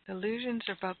 Illusions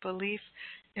are but belief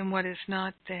in what is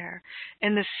not there.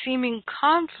 And the seeming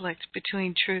conflict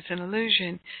between truth and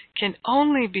illusion can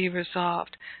only be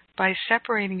resolved by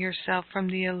separating yourself from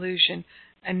the illusion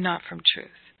and not from truth.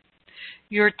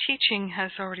 Your teaching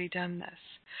has already done this,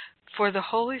 for the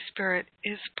Holy Spirit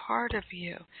is part of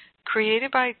you.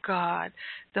 Created by God,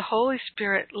 the Holy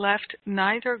Spirit left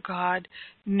neither God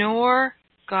nor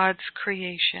God's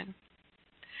creation.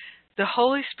 The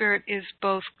Holy Spirit is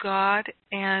both God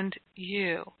and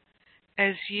you,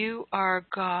 as you are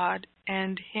God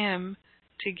and Him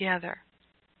together.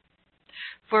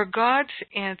 For God's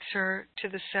answer to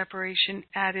the separation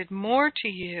added more to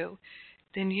you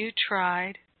than you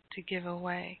tried to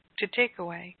take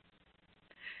away.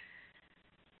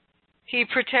 He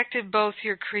protected both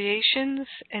your creations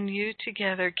and you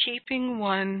together, keeping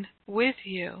one with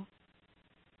you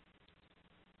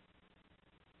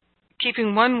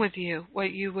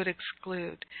what you would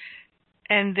exclude,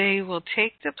 and they will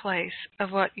take the place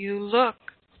of what you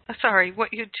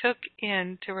took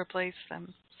in to replace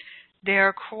them. They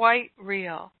are quite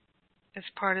real as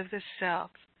part of the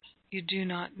self you do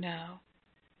not know.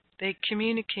 They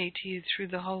communicate to you through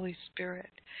the Holy Spirit,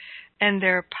 and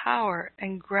their power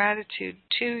and gratitude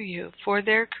to you for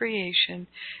their creation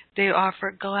they offer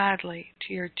gladly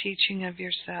to your teaching of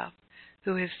yourself,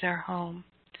 who is their home.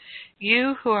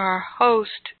 You who are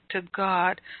host to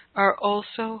God are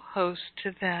also host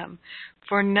to them,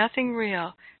 for nothing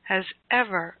real has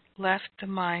ever left the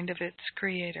mind of its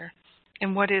creator,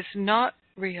 and what is not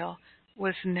real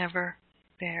was never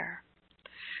there.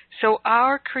 So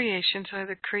our creations are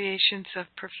the creations of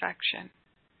perfection.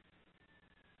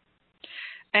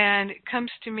 And it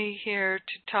comes to me here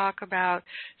to talk about,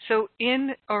 so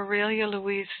in Aurelia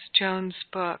Louise Jones'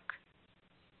 book,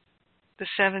 The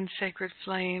Seven Sacred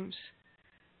Flames,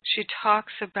 she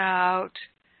talks about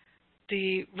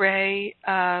the ray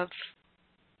of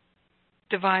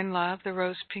divine love, the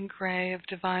rose pink ray of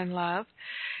divine love,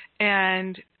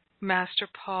 and Master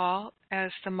Paul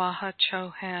as the Maha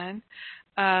Chohan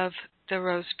of the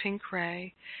rose pink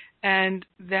ray, and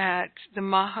that the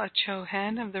Maha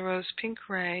Chohan of the rose pink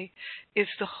ray is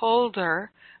the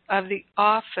holder of the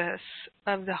office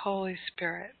of the Holy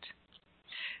Spirit.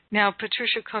 Now,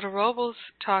 Patricia Cota-Robles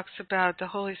talks about the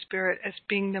Holy Spirit as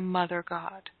being the Mother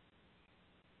God.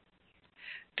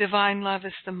 Divine love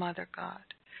is the Mother God.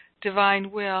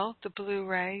 Divine will, the blue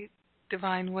ray,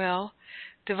 divine will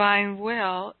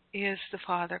is the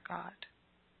Father God.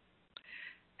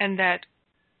 And that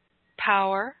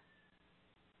power,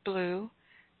 blue,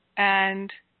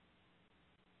 and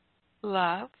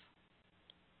love,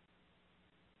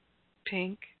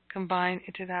 pink, combine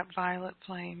into that violet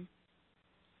flame,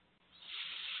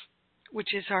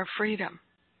 which is our freedom,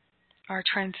 our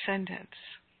transcendence.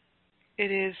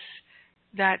 It is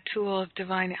that tool of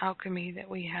divine alchemy that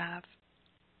we have.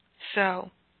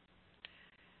 So,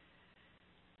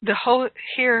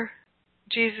 here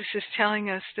Jesus is telling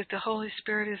us that the Holy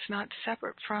Spirit is not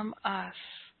separate from us,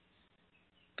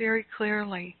 very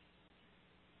clearly.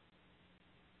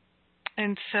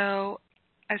 And so,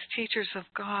 as teachers of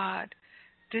God,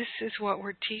 this is what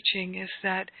we're teaching, is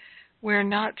that we're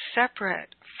not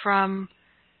separate from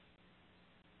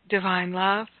divine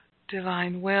love,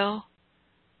 divine will,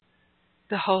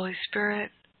 the Holy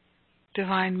Spirit,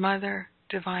 Divine Mother,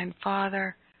 Divine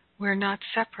Father. We're not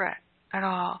separate at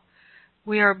all.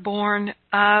 We are born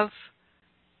of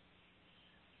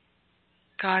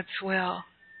God's will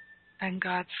and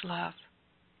God's love.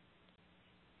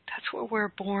 That's what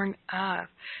we're born of.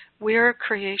 We're a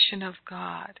creation of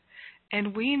God,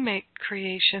 and we make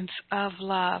creations of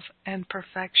love and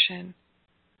perfection.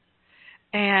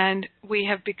 And we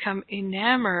have become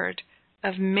enamored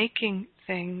of making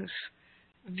things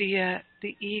via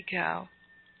the ego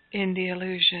in the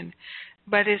illusion.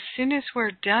 But as soon as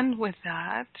we're done with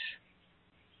that,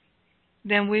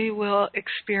 then we will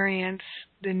experience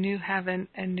the new heaven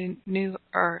and the new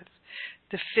earth,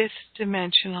 the fifth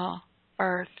dimensional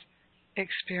earth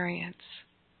experience.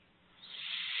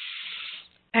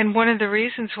 And one of the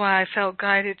reasons why I felt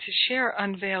guided to share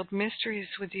Unveiled Mysteries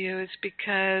with you is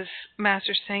because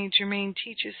Master Saint Germain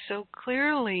teaches so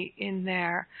clearly in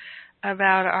there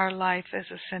about our life as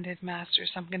ascended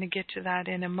masters. I'm going to get to that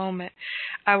in a moment.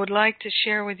 I would like to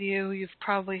share with you, you've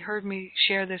probably heard me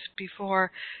share this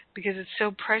before because it's so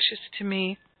precious to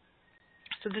me.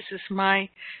 So this is my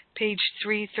page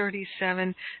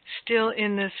 337, still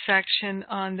in this section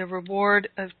on the reward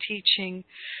of teaching,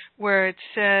 where it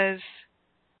says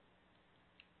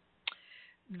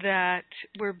that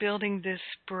we're building this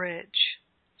bridge.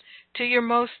 To your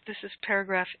most, this is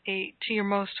paragraph 8, to your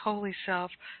most holy self,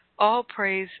 all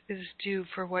praise is due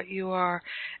for what you are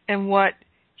and what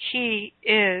He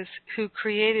is who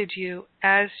created you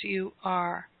as you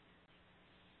are.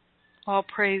 All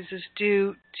praise is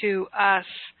due to us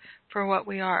for what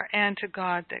we are and to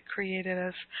God that created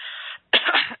us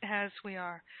as we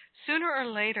are. Sooner or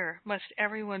later must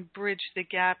everyone bridge the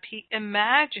gap he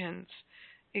imagines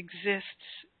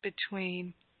exists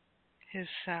between his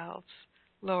selves.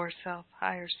 Lower self,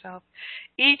 higher self.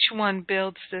 Each one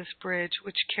builds this bridge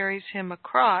which carries him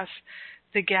across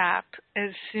the gap as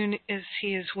soon as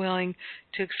he is willing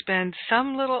to expend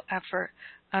some little effort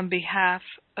on behalf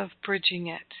of bridging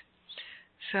it.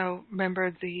 So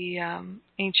remember, the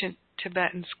ancient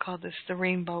Tibetans called this the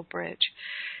rainbow bridge.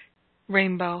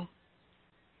 Rainbow,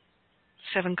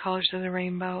 7 colors of the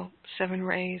rainbow, 7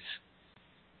 rays.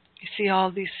 You see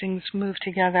all these things move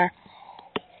together.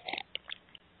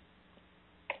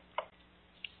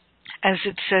 As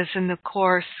it says in the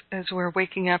Course, as we're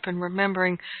waking up and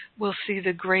remembering, we'll see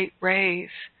the great rays.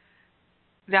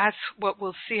 That's what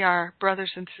we'll see our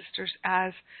brothers and sisters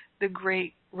as, the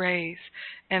great rays.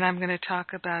 And I'm going to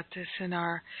talk about this in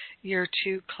our Year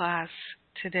 2 class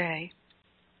today.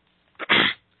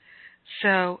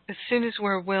 So as soon as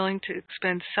we're willing to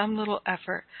expend some little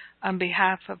effort on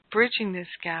behalf of bridging this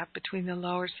gap between the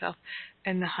lower self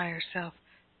and the higher self,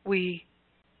 we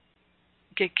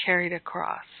get carried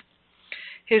across.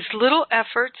 His little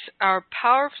efforts are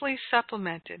powerfully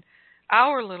supplemented.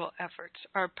 Our little efforts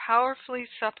are powerfully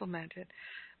supplemented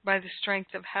by the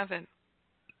strength of heaven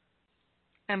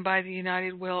and by the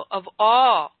united will of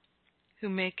all who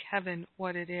make heaven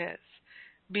what it is,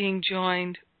 being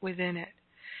joined within it.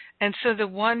 And so the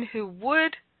one who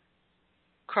would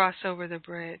cross over the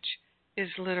bridge is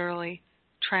literally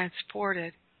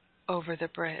transported over the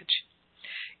bridge.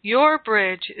 Your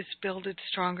bridge is builded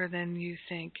stronger than you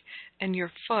think, and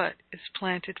your foot is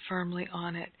planted firmly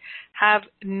on it. Have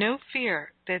no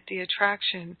fear that the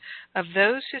attraction of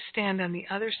those who stand on the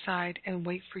other side and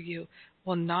wait for you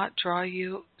will not draw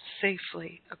you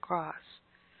safely across.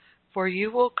 For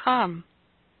you will come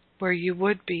where you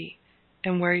would be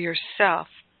and where yourself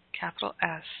capital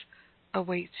S,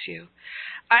 awaits you.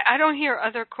 I don't hear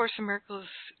other Course in Miracles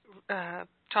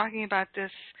talking about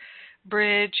this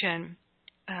bridge, and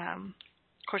of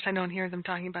course I don't hear them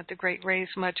talking about the Great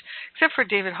Race much, except for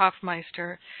David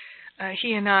Hoffmeister.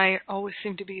 He and I always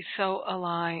seem to be so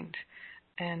aligned,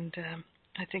 and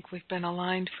I think we've been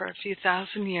aligned for a few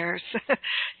thousand years.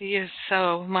 He is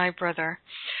so my brother.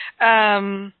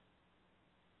 Now,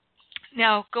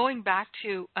 going back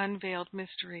to Unveiled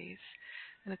Mysteries,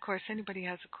 and of course, anybody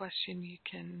has a question, you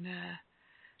can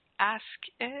ask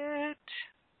it.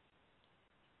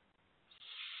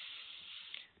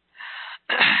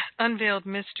 Unveiled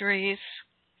Mysteries.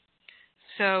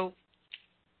 So,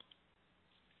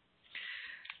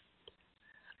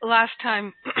 last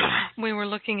time we were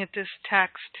looking at this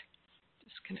text,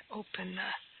 just going to open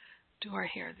the door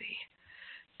here. The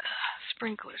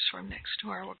sprinklers from next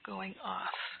door were going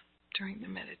off during the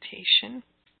meditation.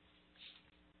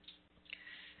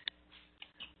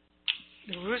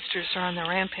 The roosters are on the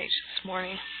rampage this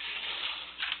morning.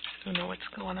 Don't know what's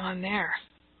going on there.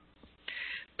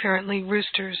 Apparently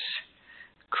roosters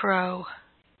crow.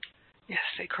 Yes,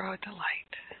 they crow at the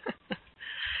light.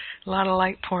 A lot of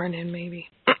light pouring in, maybe.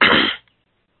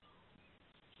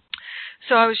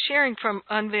 So I was sharing from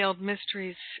Unveiled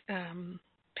Mysteries,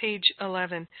 page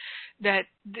 11, that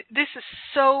this is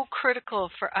so critical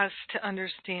for us to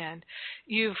understand.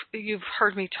 You've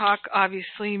heard me talk,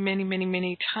 obviously, many, many,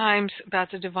 many times about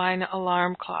the divine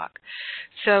alarm clock.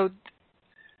 So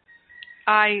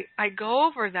I go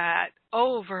over that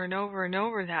over and over and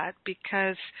over that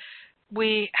because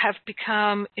we have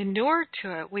become inured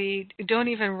to it. We don't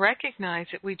even recognize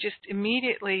it. We just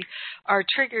immediately are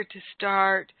triggered to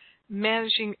start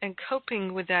managing and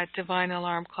coping with that divine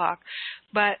alarm clock.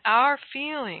 But our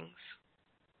feelings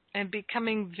and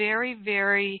becoming very,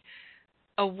 very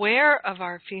aware of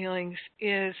our feelings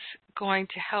is going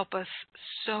to help us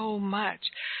so much.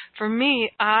 For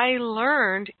me, I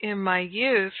learned in my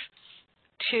youth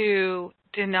to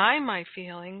deny my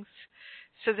feelings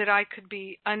so that I could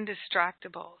be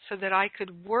undistractable, so that I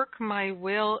could work my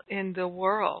will in the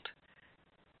world.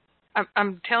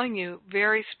 I'm telling you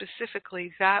very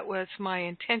specifically, that was my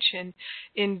intention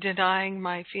in denying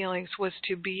my feelings, was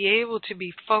to be able to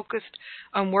be focused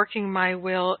on working my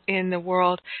will in the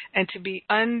world and to be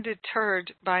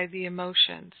undeterred by the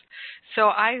emotions. So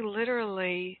I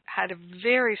literally had a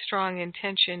very strong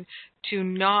intention to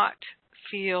not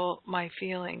feel my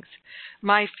feelings.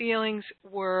 My feelings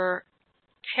were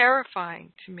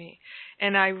terrifying to me,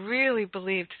 and I really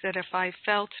believed that if I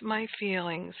felt my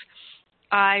feelings,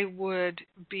 I would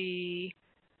be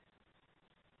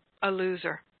a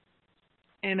loser,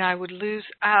 and I would lose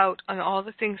out on all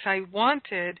the things I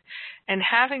wanted, and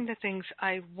having the things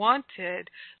I wanted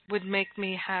would make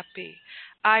me happy.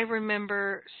 I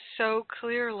remember so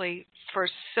clearly for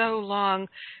so long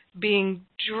being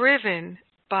driven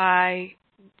by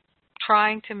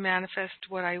trying to manifest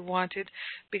what I wanted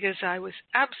because I was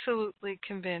absolutely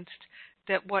convinced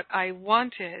that what I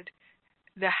wanted,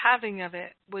 the having of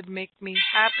it, would make me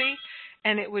happy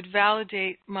and it would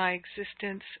validate my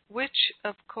existence, which,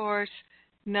 of course,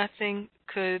 nothing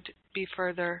could be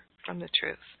further from the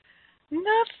truth.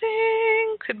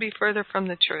 Nothing could be further from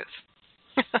the truth.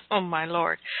 Oh, my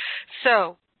Lord.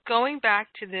 So, going back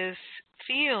to this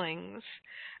feelings,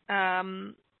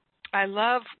 I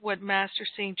love what Master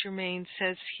Saint Germain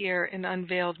says here in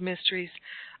Unveiled Mysteries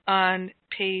on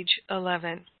page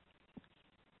 11.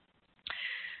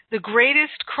 The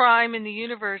greatest crime in the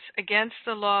universe against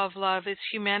the law of love is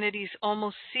humanity's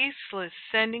almost ceaseless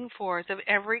sending forth of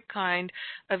every kind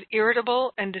of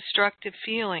irritable and destructive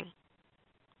feeling.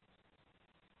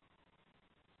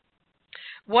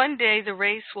 One day the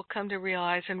race will come to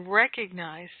realize and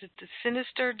recognize that the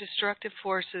sinister, destructive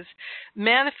forces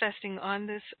manifesting on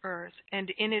this earth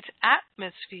and in its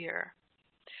atmosphere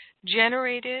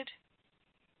generated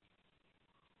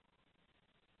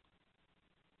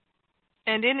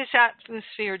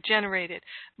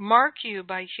mark you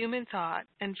by human thought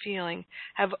and feeling,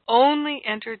 have only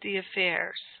entered the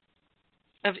affairs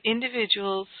of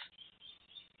individuals.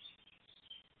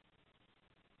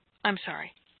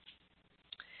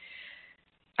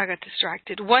 I got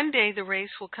distracted. One day the race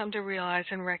will come to realize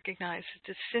and recognize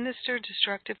that the sinister,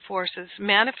 destructive forces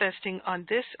manifesting on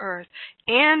this earth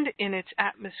and in its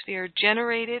atmosphere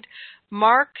generated,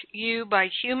 mark you by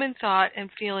human thought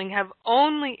and feeling, have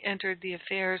only entered the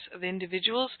affairs of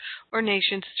individuals or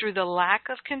nations through the lack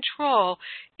of control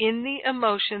in the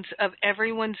emotions of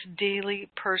everyone's daily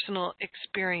personal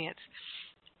experience.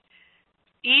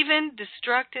 Even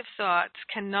destructive thoughts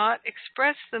cannot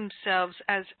express themselves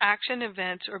as action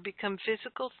events or become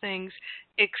physical things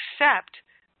except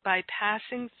by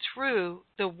passing through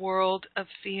the world of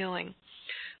feeling.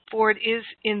 For it is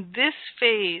in this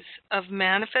phase of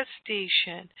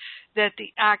manifestation that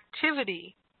the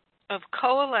activity of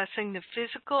coalescing the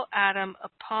physical atom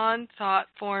upon thought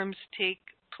forms takes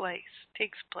place.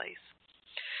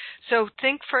 So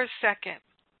think for a second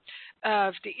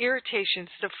of the irritations,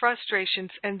 the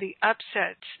frustrations, and the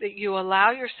upsets that you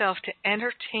allow yourself to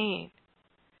entertain.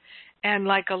 And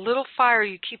like a little fire,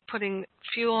 you keep putting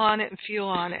fuel on it,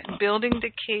 and building the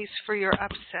case for your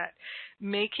upset,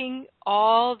 making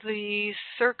all these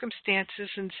circumstances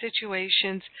and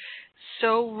situations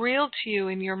so real to you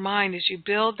in your mind as you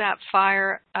build that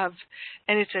fire and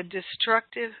it's a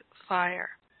destructive fire.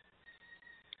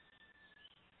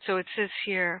 So it says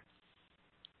here,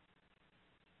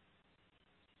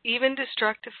 even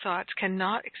destructive thoughts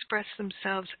cannot express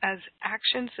themselves as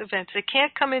actions, events. They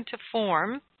can't come into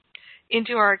form,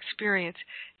 into our experience,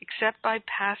 except by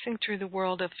passing through the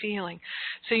world of feeling.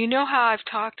 So you know how I've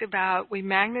talked about we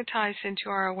magnetize into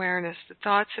our awareness the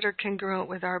thoughts that are congruent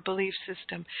with our belief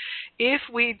system. If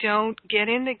we don't get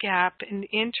in the gap and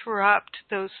interrupt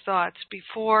those thoughts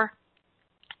before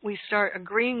we start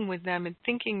agreeing with them and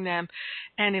thinking them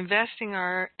and investing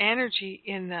our energy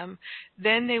in them,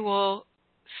 then they will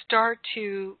start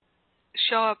to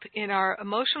show up in our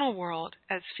emotional world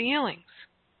as feelings.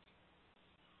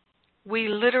 We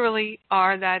literally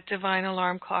are that divine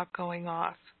alarm clock going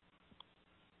off.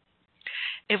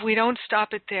 If we don't stop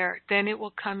it there, then it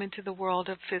will come into the world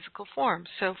of physical form.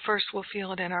 So first we'll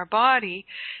feel it in our body,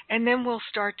 and then we'll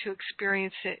start to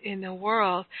experience it in the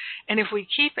world. And if we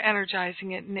keep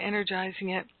energizing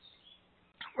it,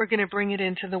 we're going to bring it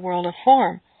into the world of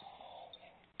form.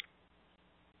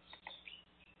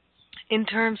 In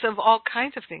terms of all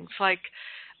kinds of things like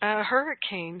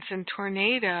hurricanes and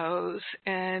tornadoes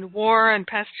and war and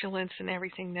pestilence and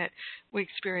everything that we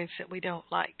experience that we don't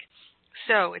like.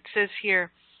 So it says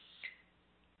here,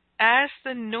 as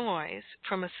the noise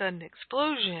from a sudden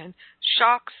explosion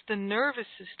shocks the nervous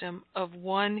system of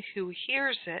one who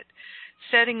hears it,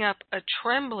 setting up a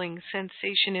trembling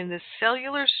sensation in the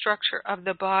cellular structure of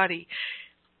the body,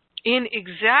 in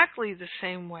exactly the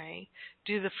same way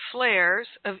do the flares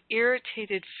of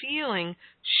irritated feeling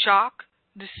shock,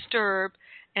 disturb,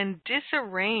 and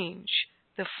disarrange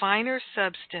the finer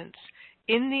substance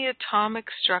in the atomic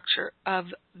structure of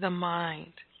the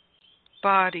mind,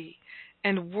 body,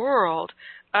 and world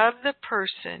of the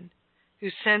person who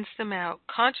sends them out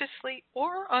consciously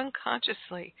or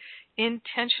unconsciously,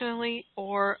 intentionally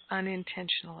or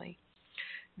unintentionally.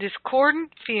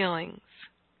 Discordant feeling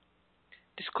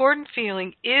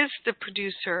is the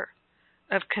producer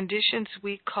of conditions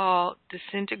we call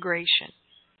disintegration,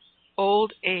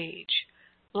 old age,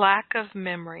 lack of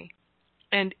memory,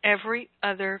 and every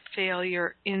other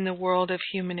failure in the world of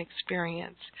human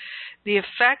experience. The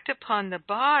effect upon the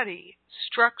body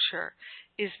structure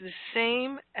is the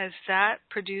same as that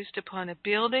produced upon a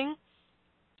building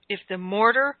if the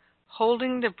mortar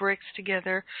holding the bricks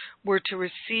together were to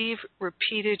receive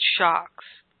repeated shocks,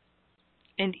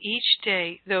 and each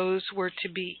day those were to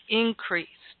be increased.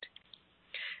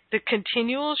 The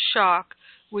continual shock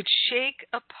would shake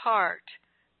apart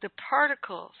the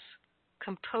particles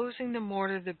composing the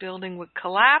mortar. The building would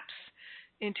collapse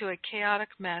into a chaotic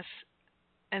mess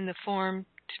and the form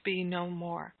to be no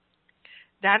more.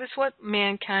 That is what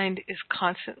mankind is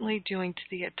constantly doing to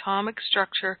the atomic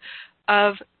structure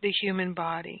of the human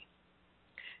body.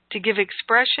 To give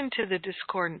expression to the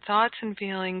discordant thoughts and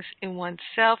feelings in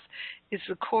oneself is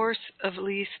the course of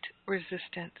least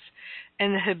resistance,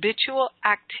 and the habitual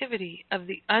activity of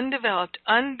the undeveloped,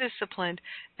 undisciplined,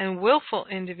 and willful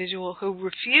individual who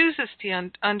refuses to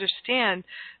understand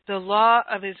the law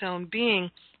of his own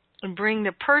being and bring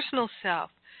the personal self,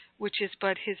 which is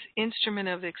but his instrument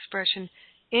of expression,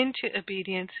 into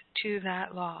obedience to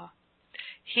that law.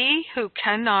 He who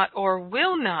cannot or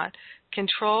will not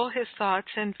control his thoughts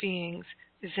and feelings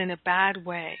is in a bad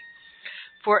way,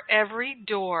 for every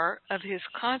door of his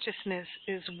consciousness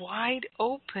is wide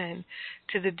open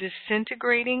to the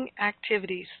disintegrating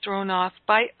activities thrown off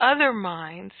by other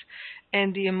minds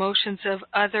and the emotions of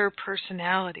other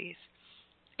personalities.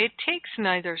 It takes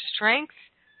neither strength,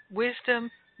 wisdom,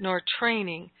 nor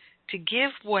training to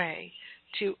give way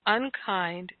to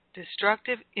unkind,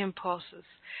 destructive impulses,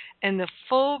 and the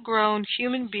full-grown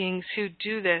human beings who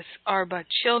do this are but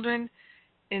children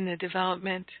in the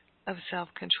development of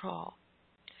self-control.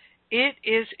 It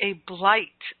is a blight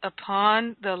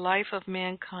upon the life of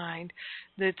mankind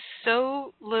that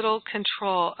so little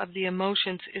control of the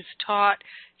emotions is taught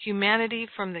humanity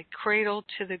from the cradle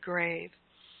to the grave.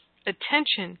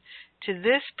 Attention to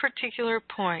this particular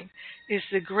point is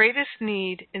the greatest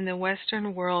need in the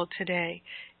Western world today.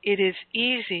 It is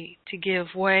easy to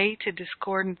give way to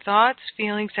discordant thoughts,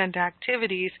 feelings, and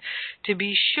activities, to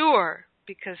be sure,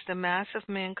 because the mass of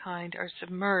mankind are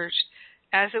submerged,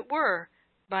 as it were,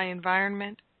 by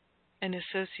environment and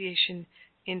association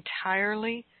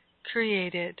entirely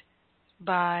created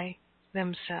by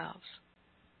themselves.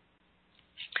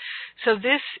 So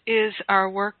this is our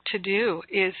work to do,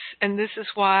 and this is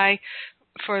why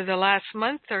for the last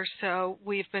month or so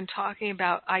we've been talking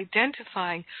about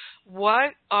identifying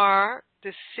what are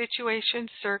the situations,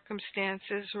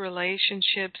 circumstances,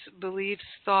 relationships, beliefs,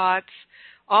 thoughts,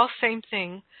 all same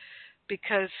thing,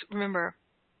 because remember,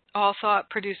 all thought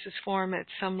produces form at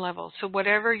some level. So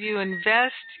whatever you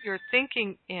invest your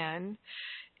thinking in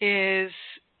is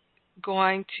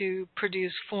going to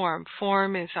produce form.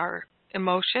 Form is our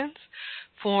emotions.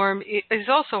 Form is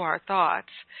also our thoughts.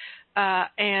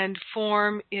 And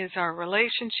form is our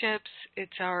relationships.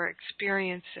 It's our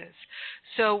experiences.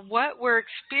 So what we're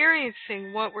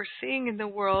experiencing, what we're seeing in the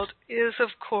world is, of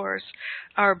course,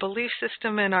 our belief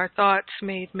system and our thoughts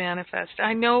made manifest.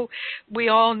 I know we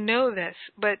all know this,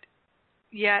 but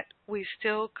yet we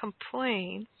still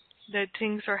complain that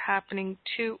things are happening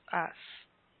to us.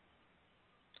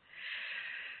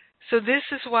 So this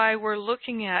is why we're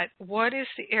looking at what is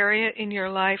the area in your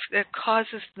life that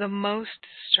causes the most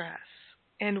stress,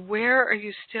 and where are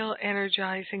you still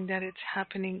energizing that it's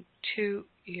happening to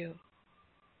you?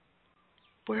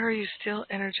 Where are you still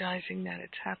energizing that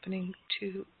it's happening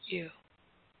to you?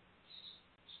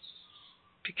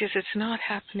 Because it's not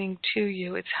happening to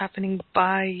you, it's happening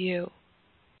by you.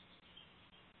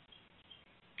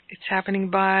 It's happening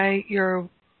by your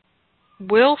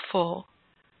willful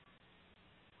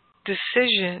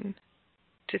decision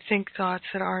to think thoughts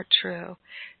that aren't true.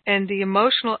 And the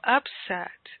emotional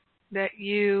upset that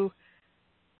you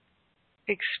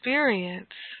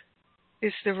experience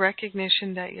is the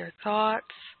recognition that your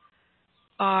thoughts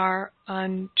are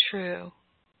untrue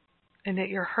and that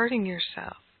you're hurting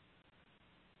yourself.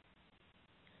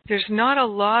 There's not a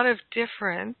lot of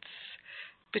difference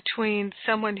between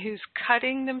someone who's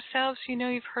cutting themselves. You know,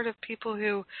 you've heard of people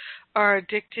who are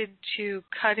addicted to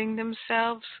cutting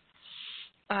themselves,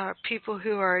 people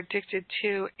who are addicted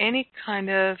to any kind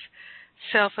of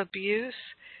self-abuse.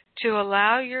 To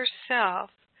allow yourself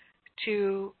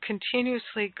to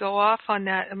continuously go off on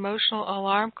that emotional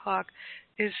alarm clock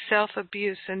is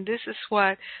self-abuse. And this is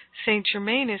what Saint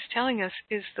Germain is telling us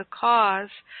is the cause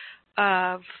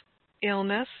of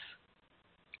illness,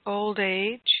 old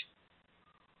age,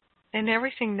 and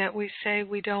everything that we say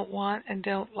we don't want and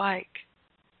don't like.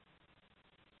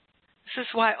 This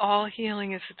is why all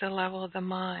healing is at the level of the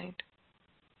mind.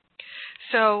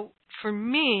 So for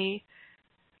me,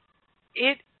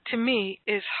 it to me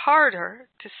is harder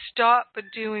to stop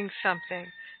doing something.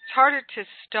 It's harder to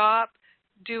stop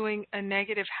doing a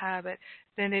negative habit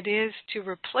than it is to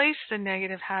replace the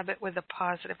negative habit with a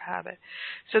positive habit.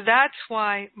 So that's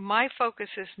why my focus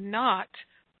is not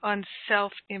on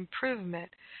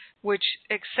self-improvement, which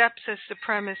accepts as the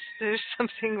premise there's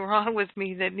something wrong with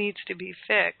me that needs to be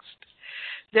fixed.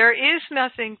 There is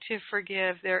nothing to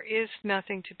forgive. There is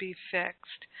nothing to be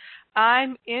fixed.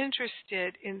 I'm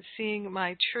interested in seeing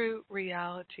my true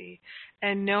reality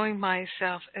and knowing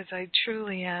myself as I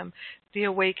truly am, the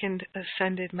awakened,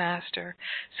 ascended master.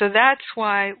 So that's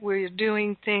why we're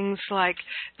doing things like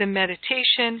the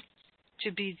meditation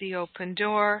to be the open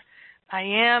door. I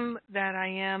am that I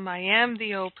am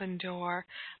the open door.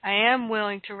 I am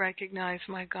willing to recognize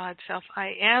my God self.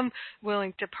 I am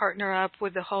willing to partner up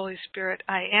with the Holy Spirit.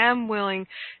 I am willing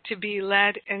to be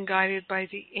led and guided by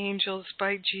the angels,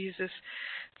 by Jesus,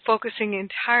 focusing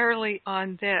entirely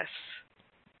on this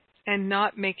and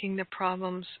not making the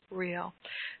problems real.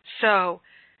 So,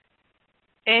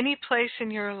 any place in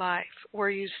your life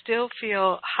where you still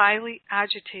feel highly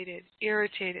agitated,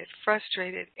 irritated,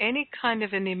 frustrated, any kind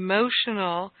of an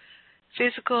emotional,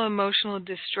 physical emotional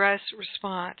distress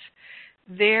response,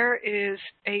 there is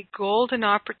a golden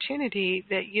opportunity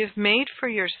that you've made for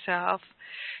yourself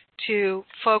to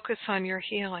focus on your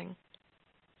healing.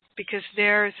 Because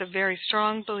there is a very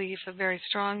strong belief, a very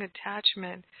strong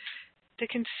attachment that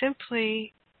can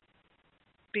simply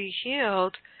be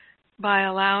healed by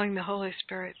allowing the Holy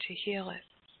Spirit to heal it.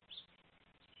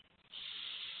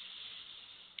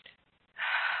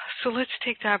 So let's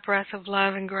take that breath of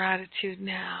love and gratitude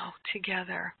now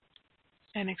together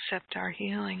and accept our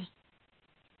healing.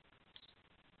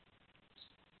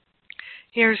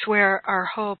 Here's where our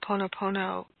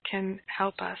Ho'oponopono can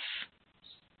help us.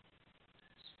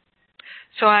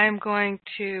 So I am going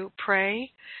to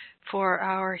pray for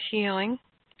our healing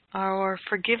or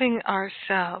forgiving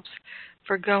ourselves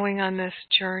for going on this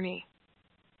journey.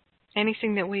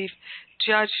 Anything that we've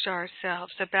judged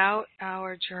ourselves about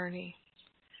our journey,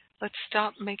 let's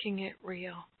stop making it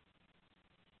real.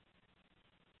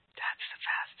 That's the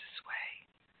fastest way,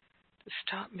 to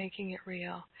stop making it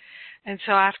real. And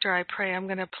so after I pray, I'm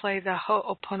going to play the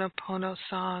Ho'oponopono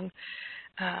song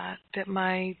that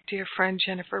my dear friend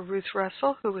Jennifer Ruth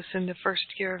Russell, who was in the first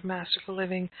year of Masterful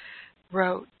Living,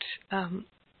 wrote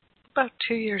about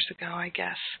 2 years ago, I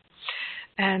guess.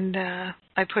 And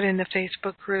I put in the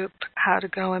Facebook group how to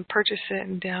go and purchase it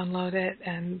and download it,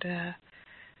 and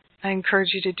I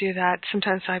encourage you to do that.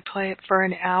 Sometimes I play it for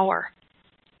an hour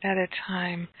at a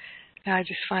time, and I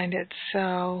just find it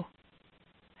so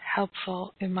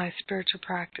helpful in my spiritual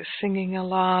practice, singing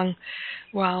along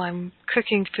while I'm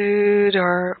cooking food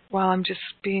or while I'm just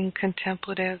being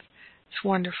contemplative. It's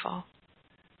wonderful.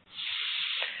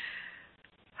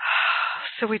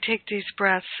 So we take these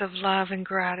breaths of love and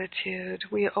gratitude.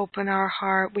 We open our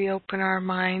heart, we open our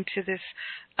mind to this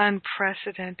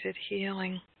unprecedented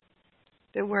healing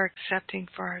that we're accepting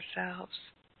for ourselves.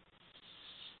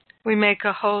 We make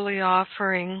a holy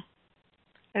offering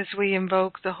as we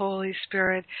invoke the Holy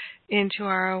Spirit into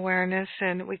our awareness,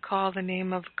 and we call the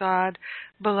name of God,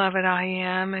 beloved I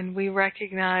am, and we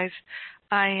recognize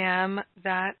I am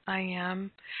that I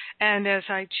am. And as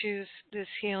I choose this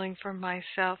healing for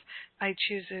myself, I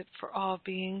choose it for all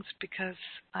beings because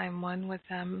I'm one with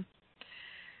them.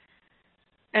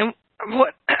 And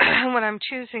what I'm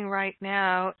choosing right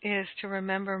now is to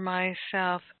remember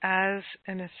myself as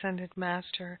an ascended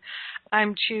master.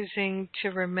 I'm choosing to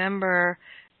remember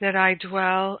that I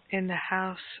dwell in the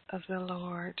house of the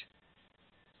Lord.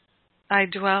 I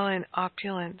dwell in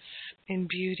opulence, in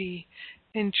beauty,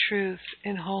 in truth,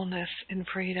 in wholeness, in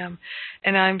freedom.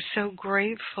 And I'm so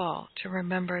grateful to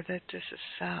remember that this is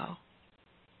so.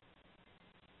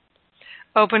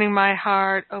 Opening my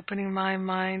heart, opening my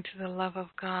mind to the love of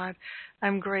God,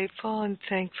 I'm grateful and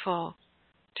thankful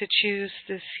to choose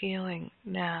this healing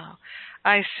now.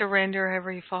 I surrender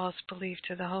every false belief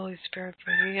to the Holy Spirit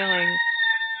for healing.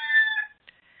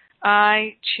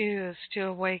 I choose to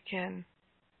awaken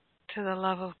to the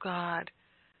love of God,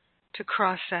 to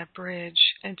cross that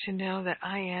bridge, and to know that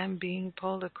I am being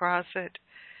pulled across it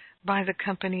by the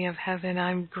company of heaven.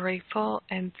 I'm grateful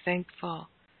and thankful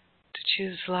to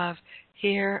choose love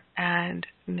here and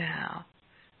now.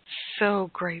 So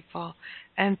grateful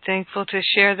and thankful to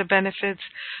share the benefits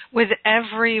with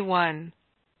everyone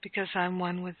because I'm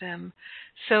one with them.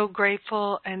 So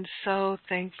grateful and so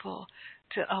thankful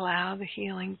to allow the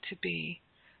healing to be.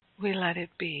 We let it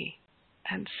be,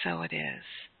 and so it is.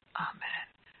 Amen.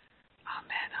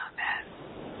 Amen.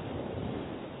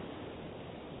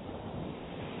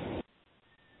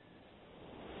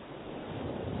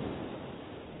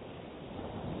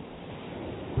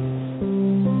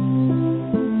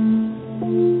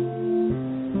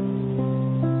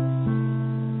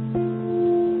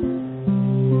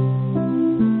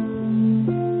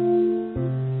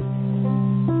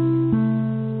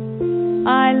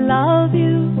 I love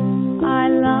you, I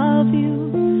love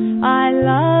you, I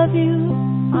love you,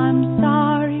 I'm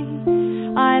sorry.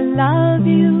 I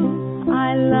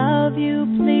love you,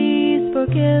 please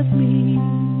forgive me.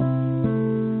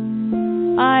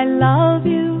 I love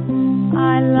you,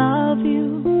 I love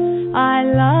you, I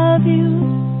love you,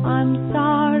 I'm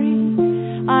sorry.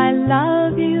 I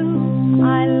love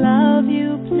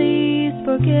you, please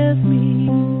forgive me.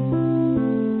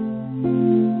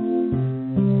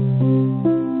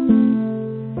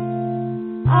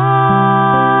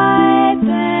 I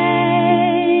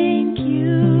thank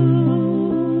you.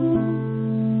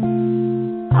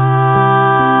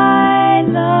 I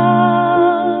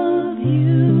love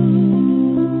you.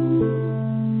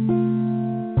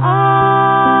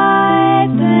 I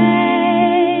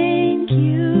thank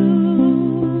you.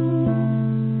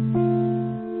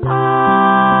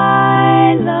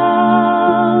 I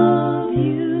love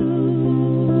you.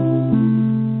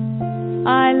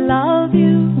 I love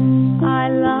you. I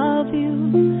love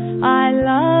you, I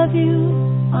love you,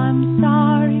 I'm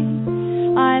sorry.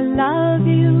 I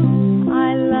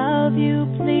love you,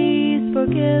 please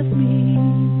forgive me.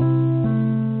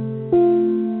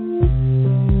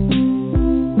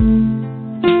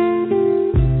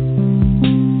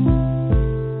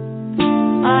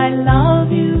 I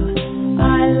love you,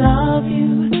 I love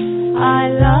you, I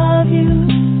love you,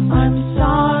 I'm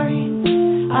sorry.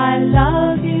 I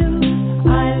love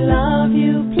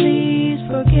you, please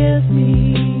forgive me.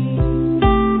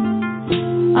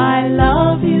 I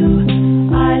love you,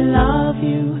 I love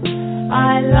you,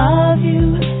 I love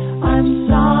you, I'm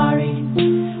sorry.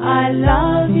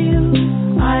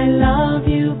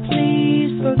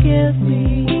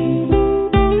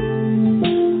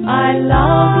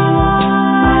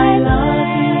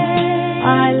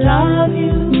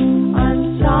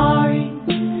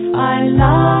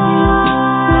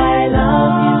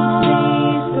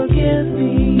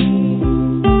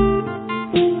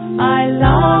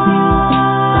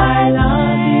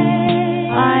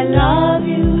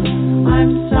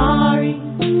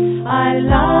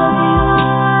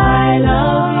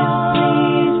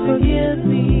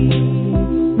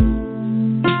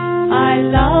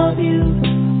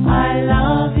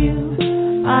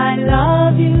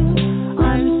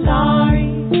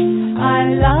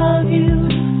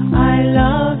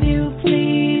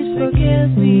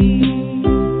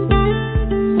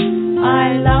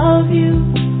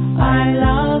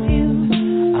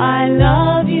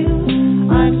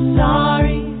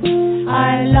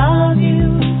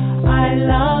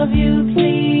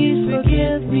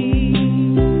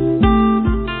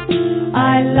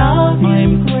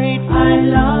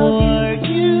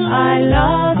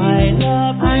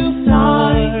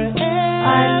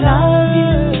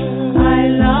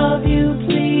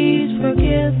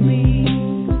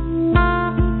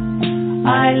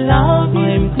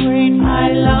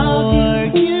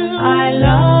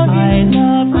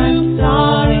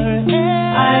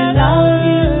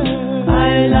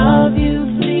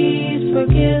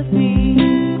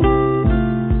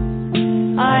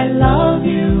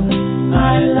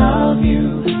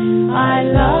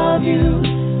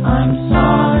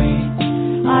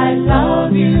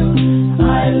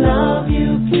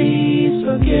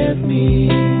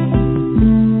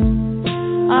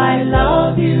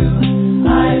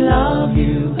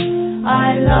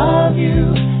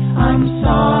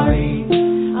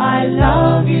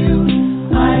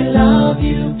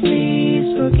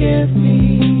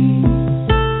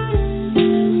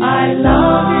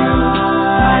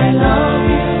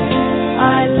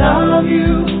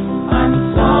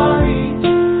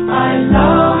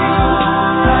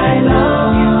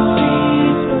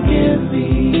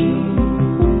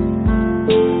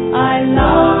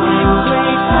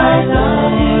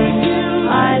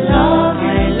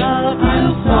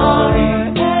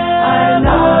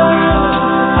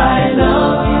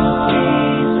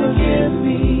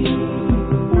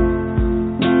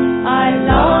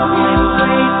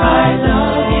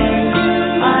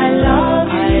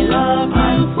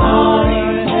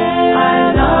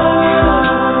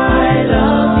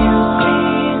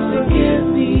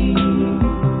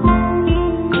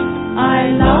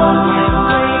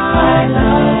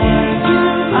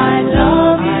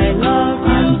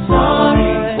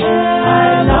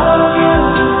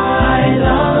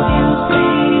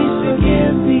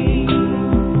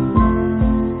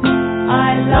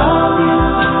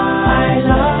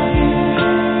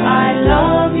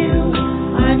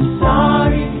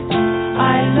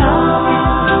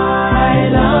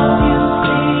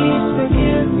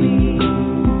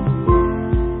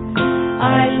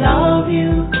 I love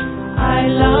you. I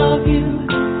love you.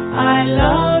 I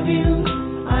love you.